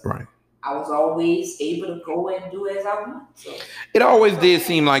because I was always able to go and do as I want. So it always did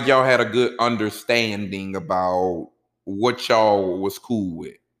seem like y'all had a good understanding about what y'all was cool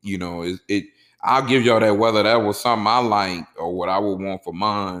with. I'll give y'all that, whether that was something I like or what I would want for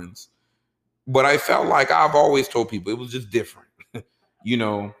mine. But I felt like I've always told people it was just different.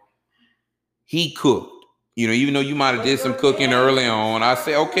 He cooked. Even though you might have did some cooking early on, I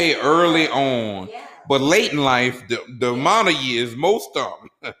say, okay, early on. But late in life, the amount of years, most of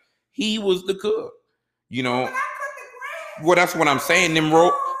them, he was the cook. Well, that's what I'm saying. Them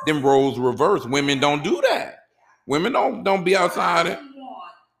roles reverse. Women don't do that. Women don't be outside it.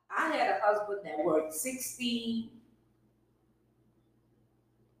 I had a husband that worked 16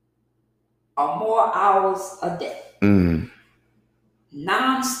 or more hours a day.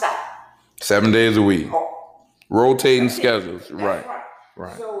 Non-stop. 7 days a week. Rotating schedules. That's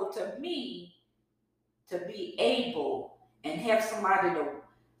right. So to me, to be able and have somebody to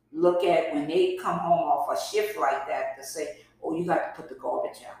look at when they come home off a shift like that to say, oh, you got to put the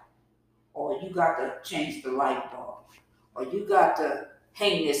garbage out, or you got to change the light bulb, or you got to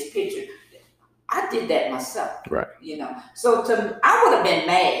hang this picture. I did that myself. Right. So I would have been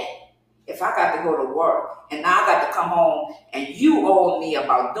mad if I got to go to work and now I got to come home and you owe me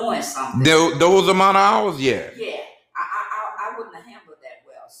about doing something. Those amount of hours, yeah. Yeah. I wouldn't have handled that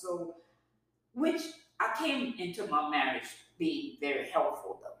well. So, which I came into my marriage being very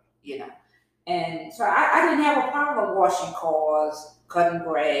helpful though, And so I didn't have a problem washing cars, cutting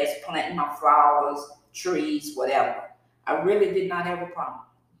grass, planting my flowers, trees, whatever. I really did not have a problem.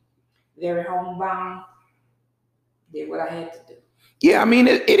 Very homebound. Did what I had to do. Yeah, I mean,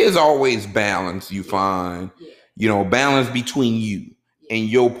 it is always balance, you find. Yeah. Balance between you and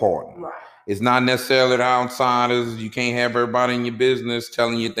your partner. Right. It's not necessarily the outsiders. You can't have everybody in your business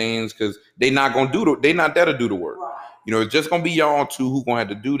telling you things because they're not there to do the work. Right. It's just gonna be y'all two who gonna have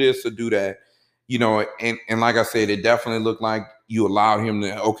to do this or do that. And like I said, it definitely looked like you allowed him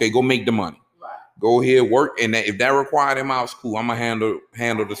to, go make the money. Right. Go here, work, and if that required him out, it's cool. I'm gonna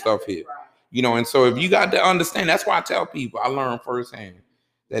handle the stuff here. Right. And so if you got to understand, that's why I tell people, I learned firsthand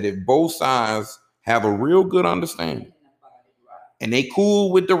that if both sides have a real good understanding and they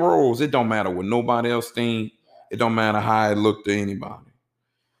cool with the roles, it don't matter what nobody else think. It don't matter how it look to anybody.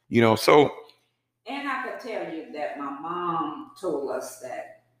 So. And I could tell you that my mom told us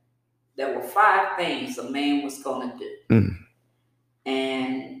that there were 5 things a man was going to do. Mm.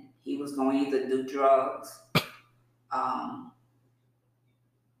 And he was going to either do drugs,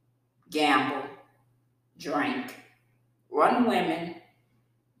 gamble, drink, run women,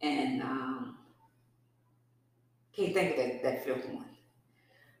 and can't think of that 5th one.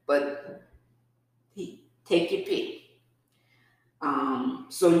 But take your pick.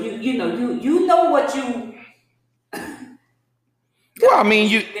 So you know what you. Well, I mean,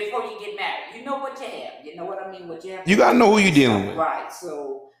 before you get married, you know what you have. You know what I mean? What you have. You gotta know who you're dealing with. Right.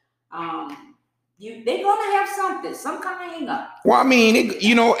 So, they're gonna have something, some kind of hang up. Well, I mean,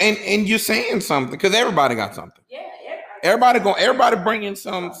 and you're saying something because everybody got something. Yeah. Everybody bringing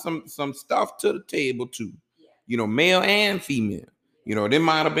some stuff to the table too. Yeah. Male and female. There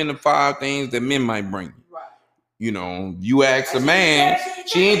might have been the 5 things that men might bring. Right. You ask a man,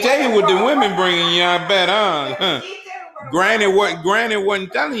 she ain't tell you what the women bringing you. I bet, huh? Granny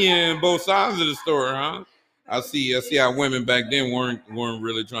wasn't telling you both sides of the story, huh? I see how women back then weren't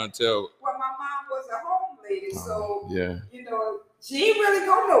really trying to tell. Well, my mom was a home lady, so yeah. She ain't really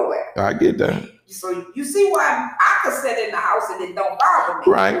go nowhere. I get that. So you see why I could sit in the house and it don't bother me.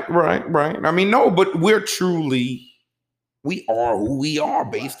 Right. I mean, no, but we are who we are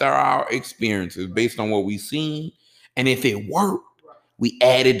based on our experiences, based on what we've seen. And if it worked, we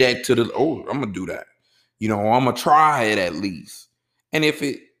added that to I'm gonna do that. I'm gonna try it at least. And if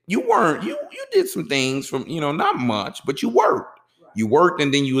you did some things from, not much, but you worked. Right. You worked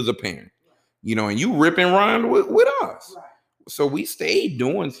and then you was a parent. Right. And you rip and run with us. Right. So we stayed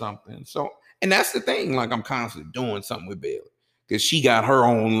doing something. So, And that's the thing. Like, I'm constantly doing something with Bailey because she got her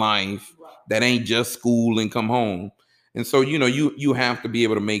own life that ain't just school and come home. And so, you have to be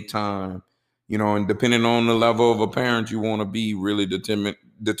able to make time, and depending on the level of a parent you want to be, really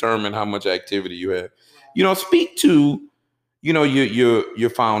determine how much activity you have. Speak to, your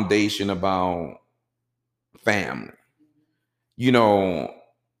foundation about family.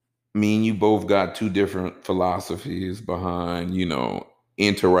 Me and you both got two different philosophies behind,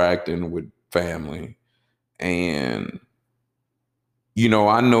 interacting with family. And,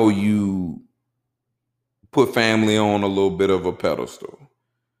 I know you put family on a little bit of a pedestal.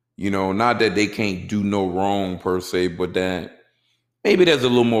 Not that they can't do no wrong per se, but that maybe there's a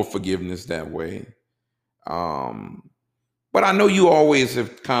little more forgiveness that way. But I know you always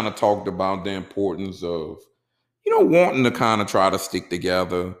have kind of talked about the importance of, wanting to kind of try to stick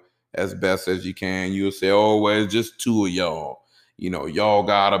together as best as you can. You'll say, oh, well, it's just two of y'all. Y'all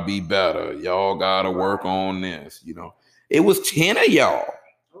gotta be better. Y'all gotta work on this. It was 10 of y'all.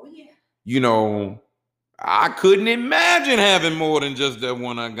 Oh, yeah. I couldn't imagine having more than just that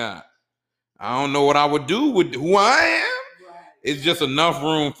one I got. I don't know what I would do with who I am. Right. It's just enough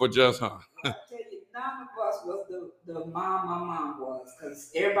room for just her. Well, I tell you, none of us was the mom my mom was,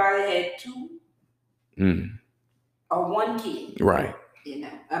 because everybody had two or one kid. Right.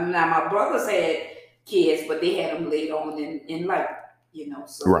 Now my brothers had kids, but they had them later on in life.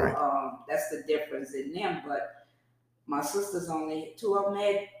 So right. That's the difference in them. But my sisters only, two of them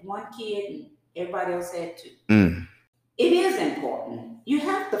had one kid, and everybody else had two. It is important. You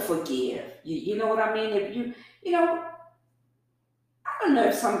have to forgive. You know what I mean? If I don't know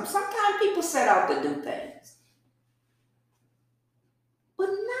if sometimes people set out to do things, but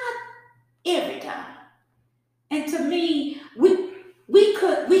not every time. And to me,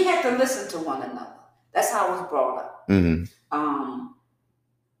 we had to listen to one another. That's how I was brought up.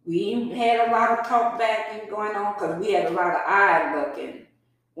 We had a lot of talk back and going on because we had a lot of eye looking.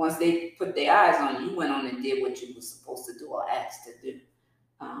 Once they put their eyes on you, you went on and did what you were supposed to do or asked to do.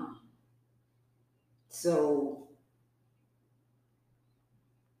 So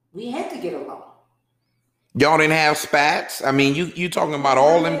we had to get along. Y'all didn't have spats? I mean, you talking about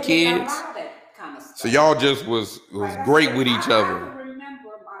all them kids? That kind of stuff. So y'all just was great with each other. I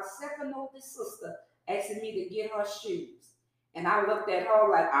remember my second oldest sister asking me to get her shoes. And I looked at her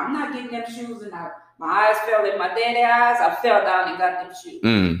like, I'm not getting them shoes. And my eyes fell in my daddy's eyes. I fell down and got them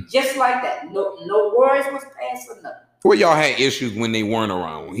shoes. Just like that. No words was passed or nothing. Well, y'all had issues when they weren't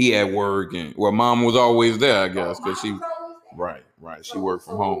around. He had work, and mom was always there, I guess, because she. Right. She worked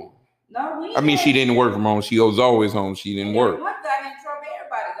from home. No, she didn't work from home. She was always home. She didn't work. One got in trouble.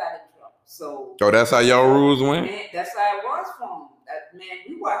 Everybody got in trouble. So that's how y'all rules went. Man, that's how it was for him.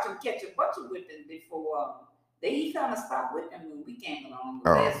 We watched him catch a bunch of whipping before. He kind of stopped whipping when we came along. The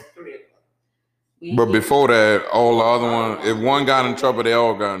last three of us. But before that, all the other ones, if one got in trouble, they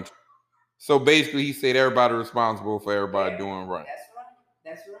all got in trouble. So basically, he said everybody responsible for everybody doing right.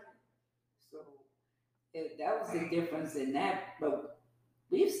 That's right. So that was the difference in that. But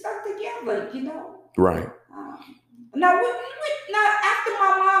we've stuck together, Right. Now, after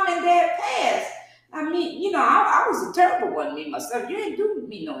my mom and dad passed, I was a terrible one, me myself. You ain't do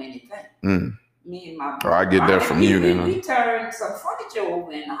me no anything. Me and my brother. I get that from you then. We turned some furniture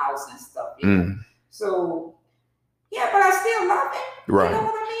over in the house and stuff. So, yeah, but I still love it. Right. You know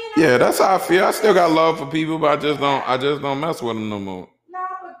what I mean? Yeah, that's how I feel. I still got love for people, but I just don't mess with them no more. No,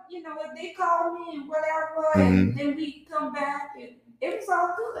 but if they call me and whatever, and then we come back, and it was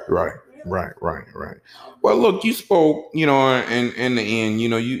all good. Right. Really. Right. Well, look, you spoke, in the end,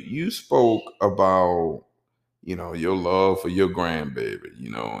 you spoke about, your love for your grandbaby,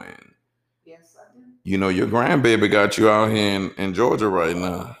 and yes, I do. Your grandbaby got you out here in Georgia right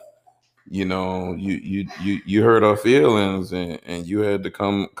now. You hurt her feelings, and you had to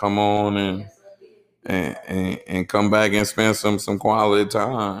come on and come back and spend some quality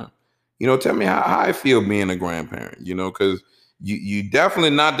time. Tell me how I feel being a grandparent. Because you definitely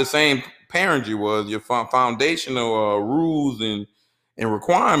not the same parent you was. Your foundational rules and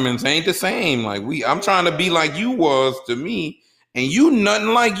requirements ain't the same. Like I'm trying to be like you was to me, and you nothing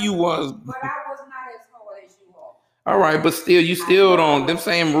like you was. But I was not as hard as you are. All right, but still, you still don't them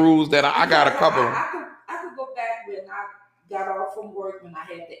same rules that I got a couple. I could go back when I got off from work when I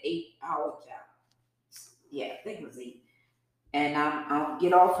had the 8-hour job. Yeah, I think it was 8. And I'll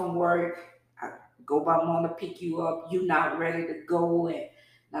get off from work. I go by mom to pick you up. You not ready to go, and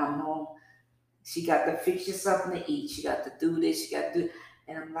now mom, she got to fix you something to eat. She got to do this. She got to do.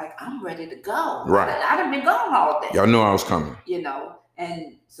 And I'm like, I'm ready to go. Right. I done been gone all day. Y'all knew I was coming.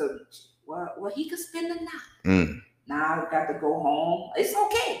 And so, well, he could spend the night. Now I got to go home. It's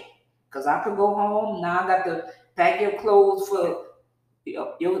okay. because I could go home. Now I got to pack your clothes for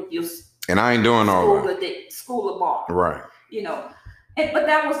your and I ain't doing all that. School of bar. Right. You know. But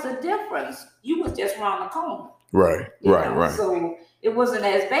that was the difference. You was just around the corner. Right. Right. So it wasn't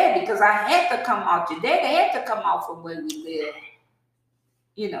as bad because I had to come out. Your dad had to come out from where we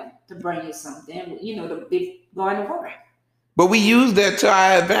live, to bring you something, to be going to work. But we used that to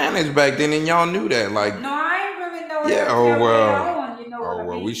our advantage back then, and y'all knew that. Like, no, I ain't really know. Yeah.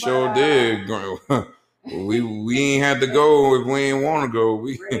 On, we sure did. we ain't had to go if we ain't want to go.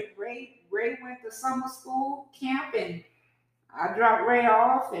 Ray went to summer school camp, and I dropped Ray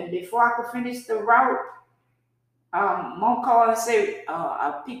off, and before I could finish the route, Mom called and said,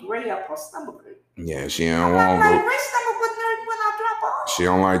 I picked Ray up her stomach hurt. Yeah, she don't want to go. Ray's stomach wasn't hurt when I dropped off. She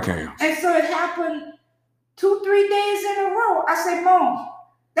don't like camp. And so it happened 2-3 days in a row. I said, Mom,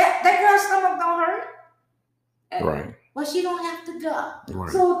 that girl's stomach don't hurt. And, right. Well, she don't have to go.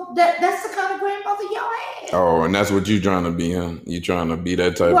 Right. So that's the kind of grandmother y'all had. Oh, and that's what you trying to be, huh? You trying to be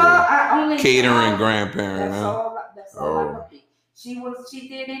that type of catering grandparent, huh? That's all I want to be. She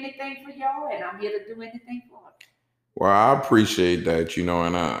did anything for y'all, and I'm here to do anything for her. Well, I appreciate that,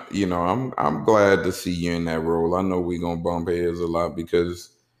 and I'm glad to see you in that role. I know we're gonna bump heads a lot because,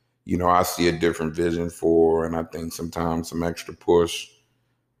 I see a different vision for her, and I think sometimes some extra push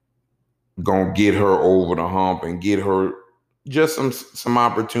gonna get her over the hump and get her just some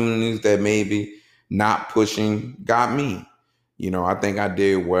opportunities that maybe not pushing got me. I think I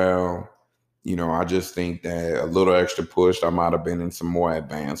did well. I just think that a little extra push, I might have been in some more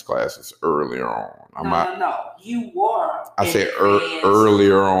advanced classes earlier on. No. You were. I said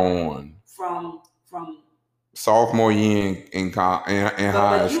earlier on. From sophomore year in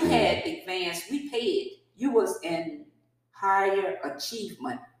high school. But you had advanced. We paid. You was in higher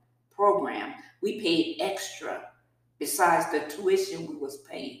achievement program. We paid extra besides the tuition we was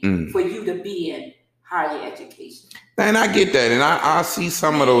paying for you to be in higher education. And I get that, and I see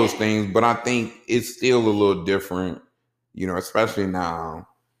some of those things, but I think it's still a little different, especially now,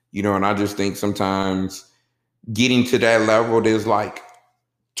 and I just think sometimes getting to that level, there's like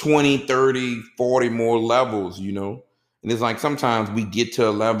 20, 30, 40 more levels, and it's like sometimes we get to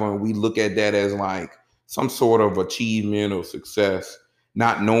a level and we look at that as like some sort of achievement or success,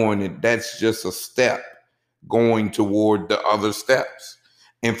 not knowing that that's just a step going toward the other steps.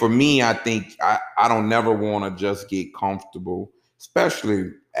 And for me, I think I don't never want to just get comfortable,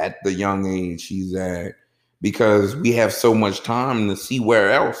 especially at the young age she's at, because we have so much time to see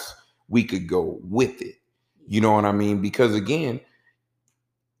where else we could go with it. You know what I mean? Because again,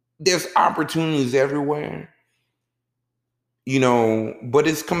 there's opportunities everywhere, but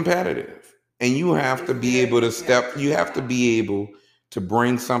it's competitive. And you have to be able to you have to be able to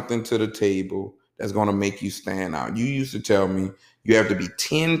bring something to the table that's going to make you stand out. You used to tell me you have to be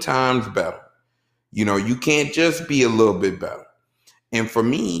 10 times better. You can't just be a little bit better. And for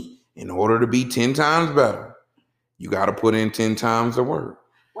me, in order to be 10 times better, you got to put in 10 times the work.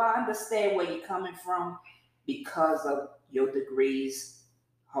 Well, I understand where you're coming from because of your degrees,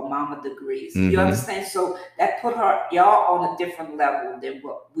 her mama degrees. Mm-hmm. You understand? So that put y'all on a different level than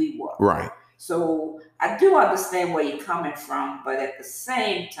what we were. Right. So I do understand where you're coming from, but at the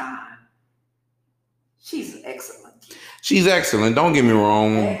same time, she's excellent. She's excellent. Don't get me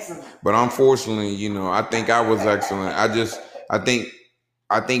wrong. Excellent. But unfortunately, I think I was excellent. I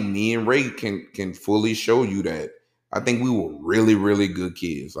think me and Ray can fully show you that. I think we were really, really good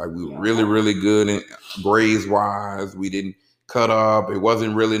kids. Like we were really, really good in grades wise. We didn't cut up. It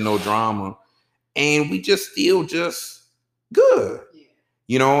wasn't really no drama. And we just still just good.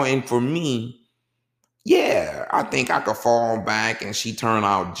 Yeah. And for me, I think I could fall back and she turned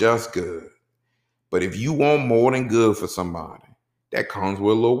out just good. But if you want more than good for somebody, that comes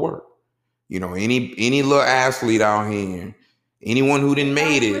with a little work. Any little athlete out here, anyone who didn't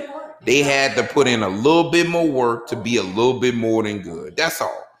made it, they had to put in a little bit more work to be a little bit more than good. That's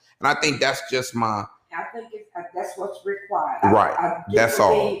all. And I think that's just I think that's what's required. Right. That's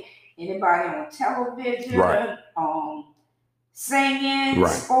all. Anybody on television, right. Singing, right.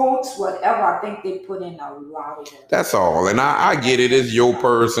 Sports, whatever, I think they put in a lot of work. That's all. And I get it. It's your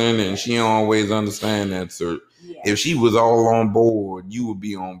person, and she don't always understand that. So if she was all on board, you would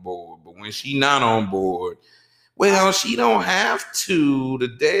be on board. But when she not on board, well, she don't have to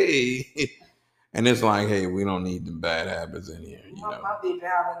today. And it's like, hey, we don't need the bad habits in here. My baby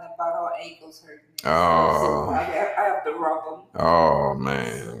howling about her ankles hurting. Oh. So I have to rub them. Oh,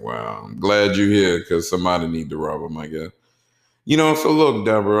 man. Well, I'm glad you're here because somebody need to rub them, I guess. So look,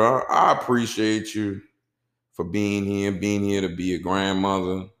 Deborah, I appreciate you for being here to be a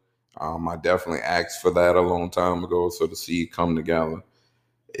grandmother. I definitely asked for that a long time ago. So to see it come together,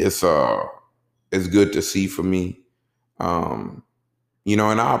 it's good to see for me. And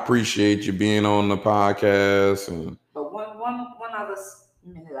I appreciate you being on the podcast. And but one other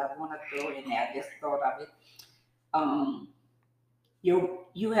minute I want to throw in there. I just thought of it.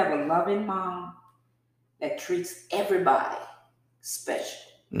 You have a loving mom that treats everybody special.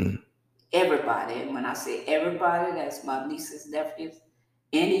 Everybody, and when I say everybody, that's my nieces, nephews,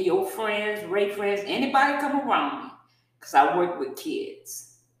 any of your friends, Ray friends, anybody come around me, because I work with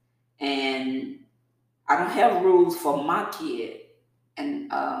kids, and I don't have rules for my kid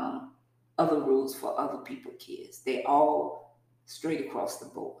and other rules for other people's kids. They all straight across the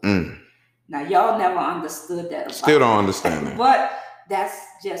board. Now y'all never understood that. Still don't understand that, but that's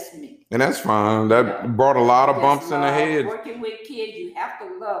just me. And that's fine. That brought a lot of bumps in the head. Working with kids, you have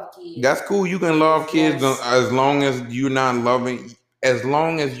to love kids. That's cool. You can love kids as long as you're not loving, as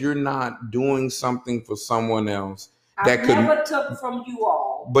long as you're not doing something for someone else. I never took from you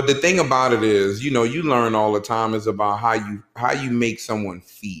all. But the thing about it is, you learn all the time is about how you make someone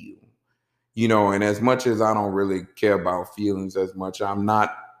feel. And as much as I don't really care about feelings as much, I'm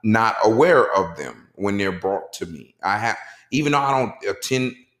not aware of them when they're brought to me. Even though I don't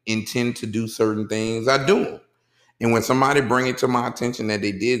intend to do certain things, I do them. And when somebody bring it to my attention that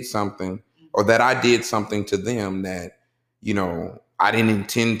they did something, or that I did something to them that, I didn't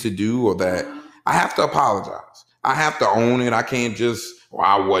intend to do, or that I have to apologize. I have to own it. I can't just,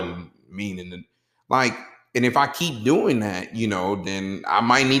 I wasn't meaning to. And if I keep doing that, then I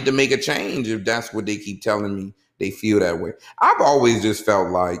might need to make a change if that's what they keep telling me. They feel that way. I've always just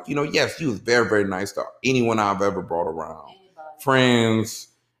felt like, yes, you was very, very nice to anyone I've ever brought around. Friends,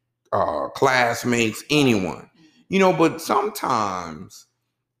 classmates, anyone. But sometimes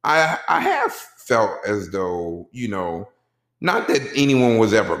I have felt as though, not that anyone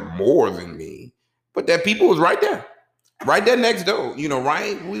was ever more than me, but that people was right there next door,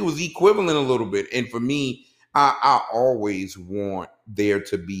 right? We was equivalent a little bit. And for me, I always want there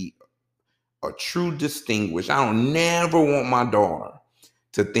to be a true distinguish. I don't never want my daughter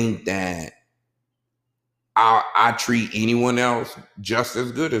to think that I treat anyone else just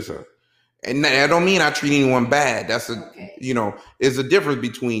as good as her. And that don't mean I treat anyone bad. That's there's a difference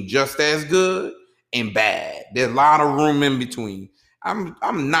between just as good and bad. There's a lot of room in between. I'm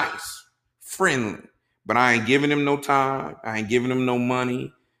nice, friendly, but I ain't giving him no time. I ain't giving him no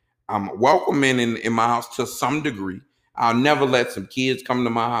money. I'm welcoming in my house to some degree. I'll never let some kids come to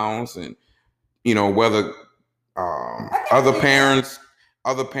my house and, whether other parents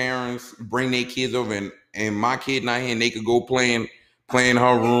bring their kids over and my kid not here and they could go play in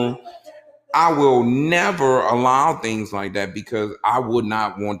her room. I will never allow things like that because I would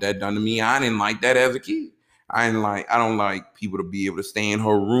not want that done to me. I didn't like that as a kid. I don't like people to be able to stay in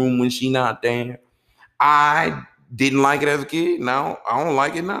her room when she not there. I didn't like it as a kid. Now I don't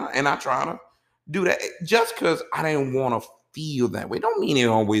like it now. And I try to do that just because I didn't want to feel that way. Don't mean it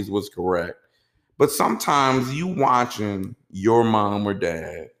always was correct. But sometimes you watching your mom or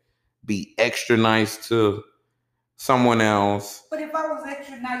dad be extra nice to someone else. But if I was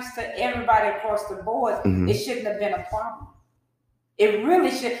extra nice to everybody across the board, it shouldn't have been a problem. It really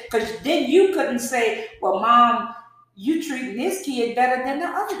should, because then you couldn't say, well, Mom, you treating this kid better than the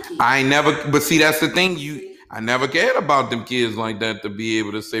other kid. But see, that's the thing. I never cared about them kids like that to be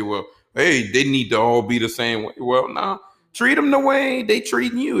able to say, well, hey, they need to all be the same way. Well, no, treat them the way they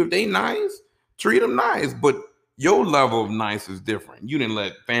treating you. If they nice, treat them nice. But your level of nice is different. You didn't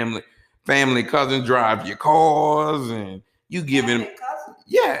let family cousins drive your cars, and you giving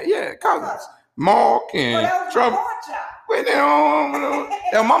cousins. Mark and Trump. Wait,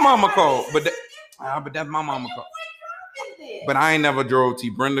 that's my mama called, but that's my mama called. But I ain't never drove T.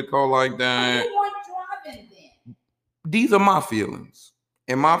 Brenda car like that. You weren't driving then. These are my feelings,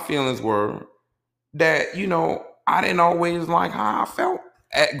 and my feelings were that I didn't always like how I felt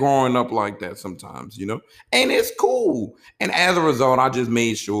at growing up like that sometimes, and it's cool. And as a result, I just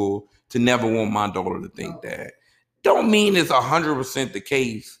made sure to never want my daughter to think that. Don't mean it's 100% the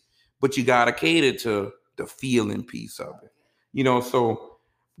case, but you gotta cater to the feeling piece of it, so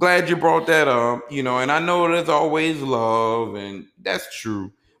glad you brought that up, and I know there's always love, and that's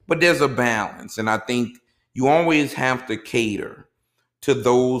true, but there's a balance, and I think you always have to cater to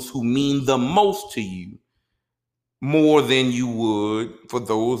those who mean the most to you more than you would for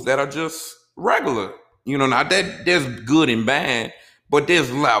those that are just regular. Not that there's good and bad, but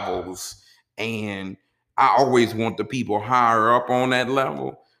there's levels. And I always want the people higher up on that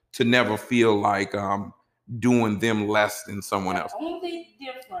level to never feel like I'm doing them less than someone else. The only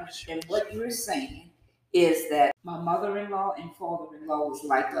difference in what you're saying is that my mother-in-law and father-in-law was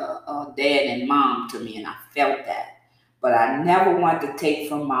like a dad and mom to me, and I felt that. but I never wanted to take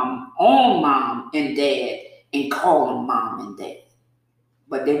from my own mom and dad and call them mom and dad.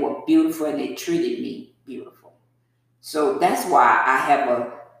 But they were beautiful and they treated me beautiful. So that's why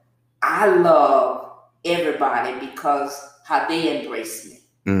I love everybody because how they embrace me.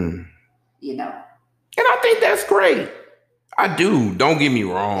 You know. And I think that's great. I do. Don't get me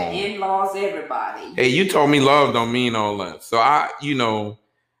wrong. The in-laws, everybody. Hey, you told me love don't mean all that. So I hear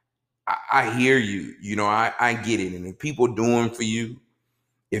you. I get it. And if people doing for you,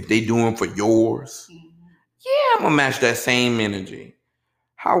 if they doing for yours, yeah, I'm gonna match that same energy.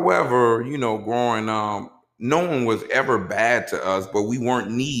 However, growing up, no one was ever bad to us, but we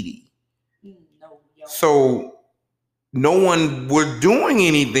weren't needy. So no one was doing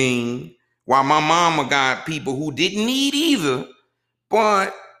anything while my mama got people who didn't need either,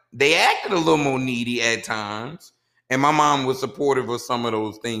 but they acted a little more needy at times. And my mom was supportive of some of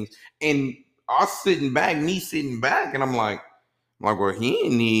those things. And me sitting back, and I'm like, well,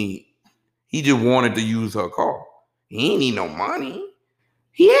 he just wanted to use her car. He ain't need no money.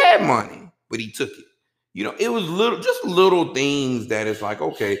 He had money, but he took it. It was little things that it's like,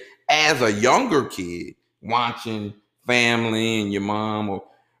 okay, as a younger kid watching family and your mom, or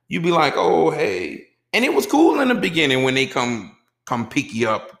you'd be like, oh, hey. And it was cool in the beginning when they come pick you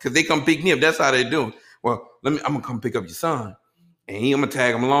up, because they come pick me up. That's how they do. Well, I'm gonna come pick up your son, and I'm gonna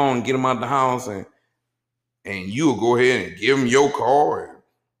tag him along, get him out the house, and you'll go ahead and give him your car and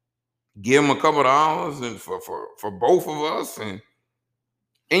give him a couple of dollars and for both of us. And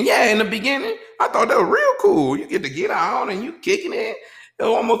yeah, in the beginning, I thought that was real cool. You get to get out and you kicking it. It's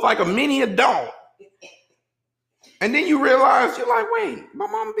almost like a mini adult. And then you realize, you're like, wait, my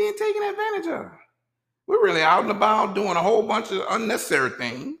mom being taken advantage of. We're really out and about doing a whole bunch of unnecessary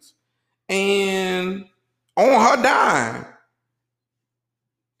things. And on her dime,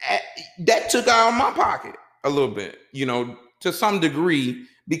 that took out of my pocket a little bit, to some degree,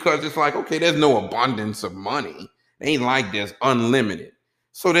 because it's like, okay, there's no abundance of money. It ain't like there's unlimited.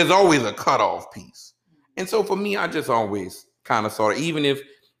 So there's always a cutoff piece. And so for me, I just always kind of saw it, even if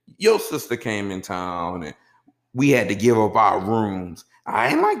your sister came in town and we had to give up our rooms, I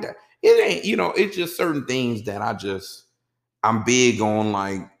ain't like that. It ain't, it's just certain things that I'm big on,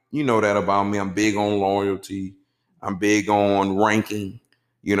 like, that about me. I'm big on loyalty. I'm big on ranking.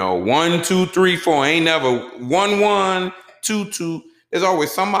 1, 2, 3, 4. Ain't never 1, 1, 2, 2. There's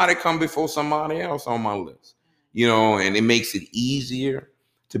always somebody come before somebody else on my list. And it makes it easier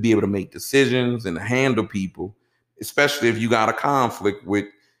to be able to make decisions and to handle people, especially if you got a conflict with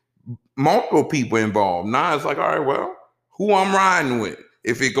multiple people involved. Now it's like, all right, well, who I'm riding with?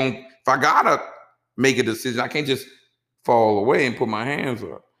 If I gotta make a decision, I can't just fall away and put my hands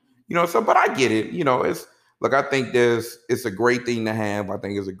up. But I get it. I think it's a great thing to have. I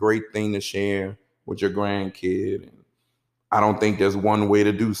think it's a great thing to share with your grandkid. And I don't think there's one way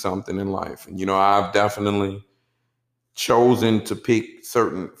to do something in life. And, I've definitely chosen to pick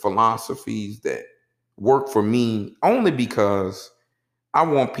certain philosophies that work for me only because I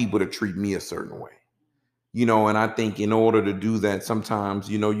want people to treat me a certain way. And I think in order to do that, sometimes,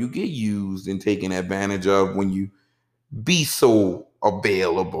 you get used and taken advantage of when you be so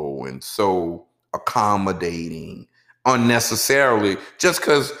available and so accommodating unnecessarily, just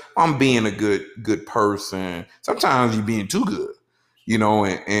because I'm being a good person. Sometimes you're being too good,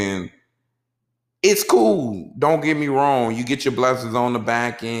 and it's cool. Don't get me wrong. You get your blessings on the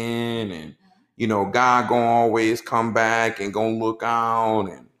back end, and God gonna always come back and gonna look out,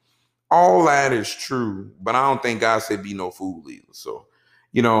 and all that is true. But I don't think God said be no fool either. So,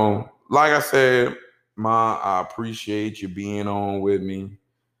 like I said, I appreciate you being on with me.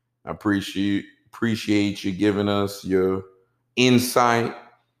 I appreciate you giving us your insight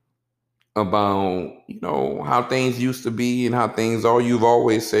about, how things used to be and how things are. You've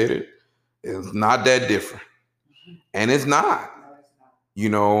always said it. It's not that different. And it's not.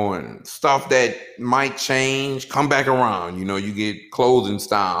 And stuff that might change, come back around. You get clothing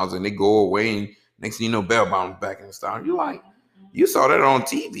styles and they go away, and next thing you know, bell bottoms back in style. You're like, you saw that on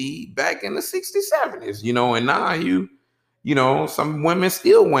TV back in the 60s, 70s, and now some women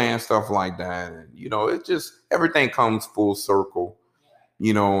still wearing stuff like that. And, it's just, everything comes full circle,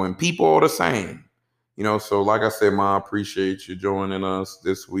 and people are the same, so like I said, I appreciate you joining us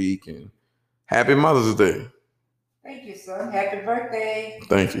this week, and happy Mother's Day. Thank you, son. Happy birthday.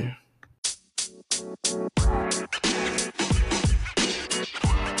 Thank you.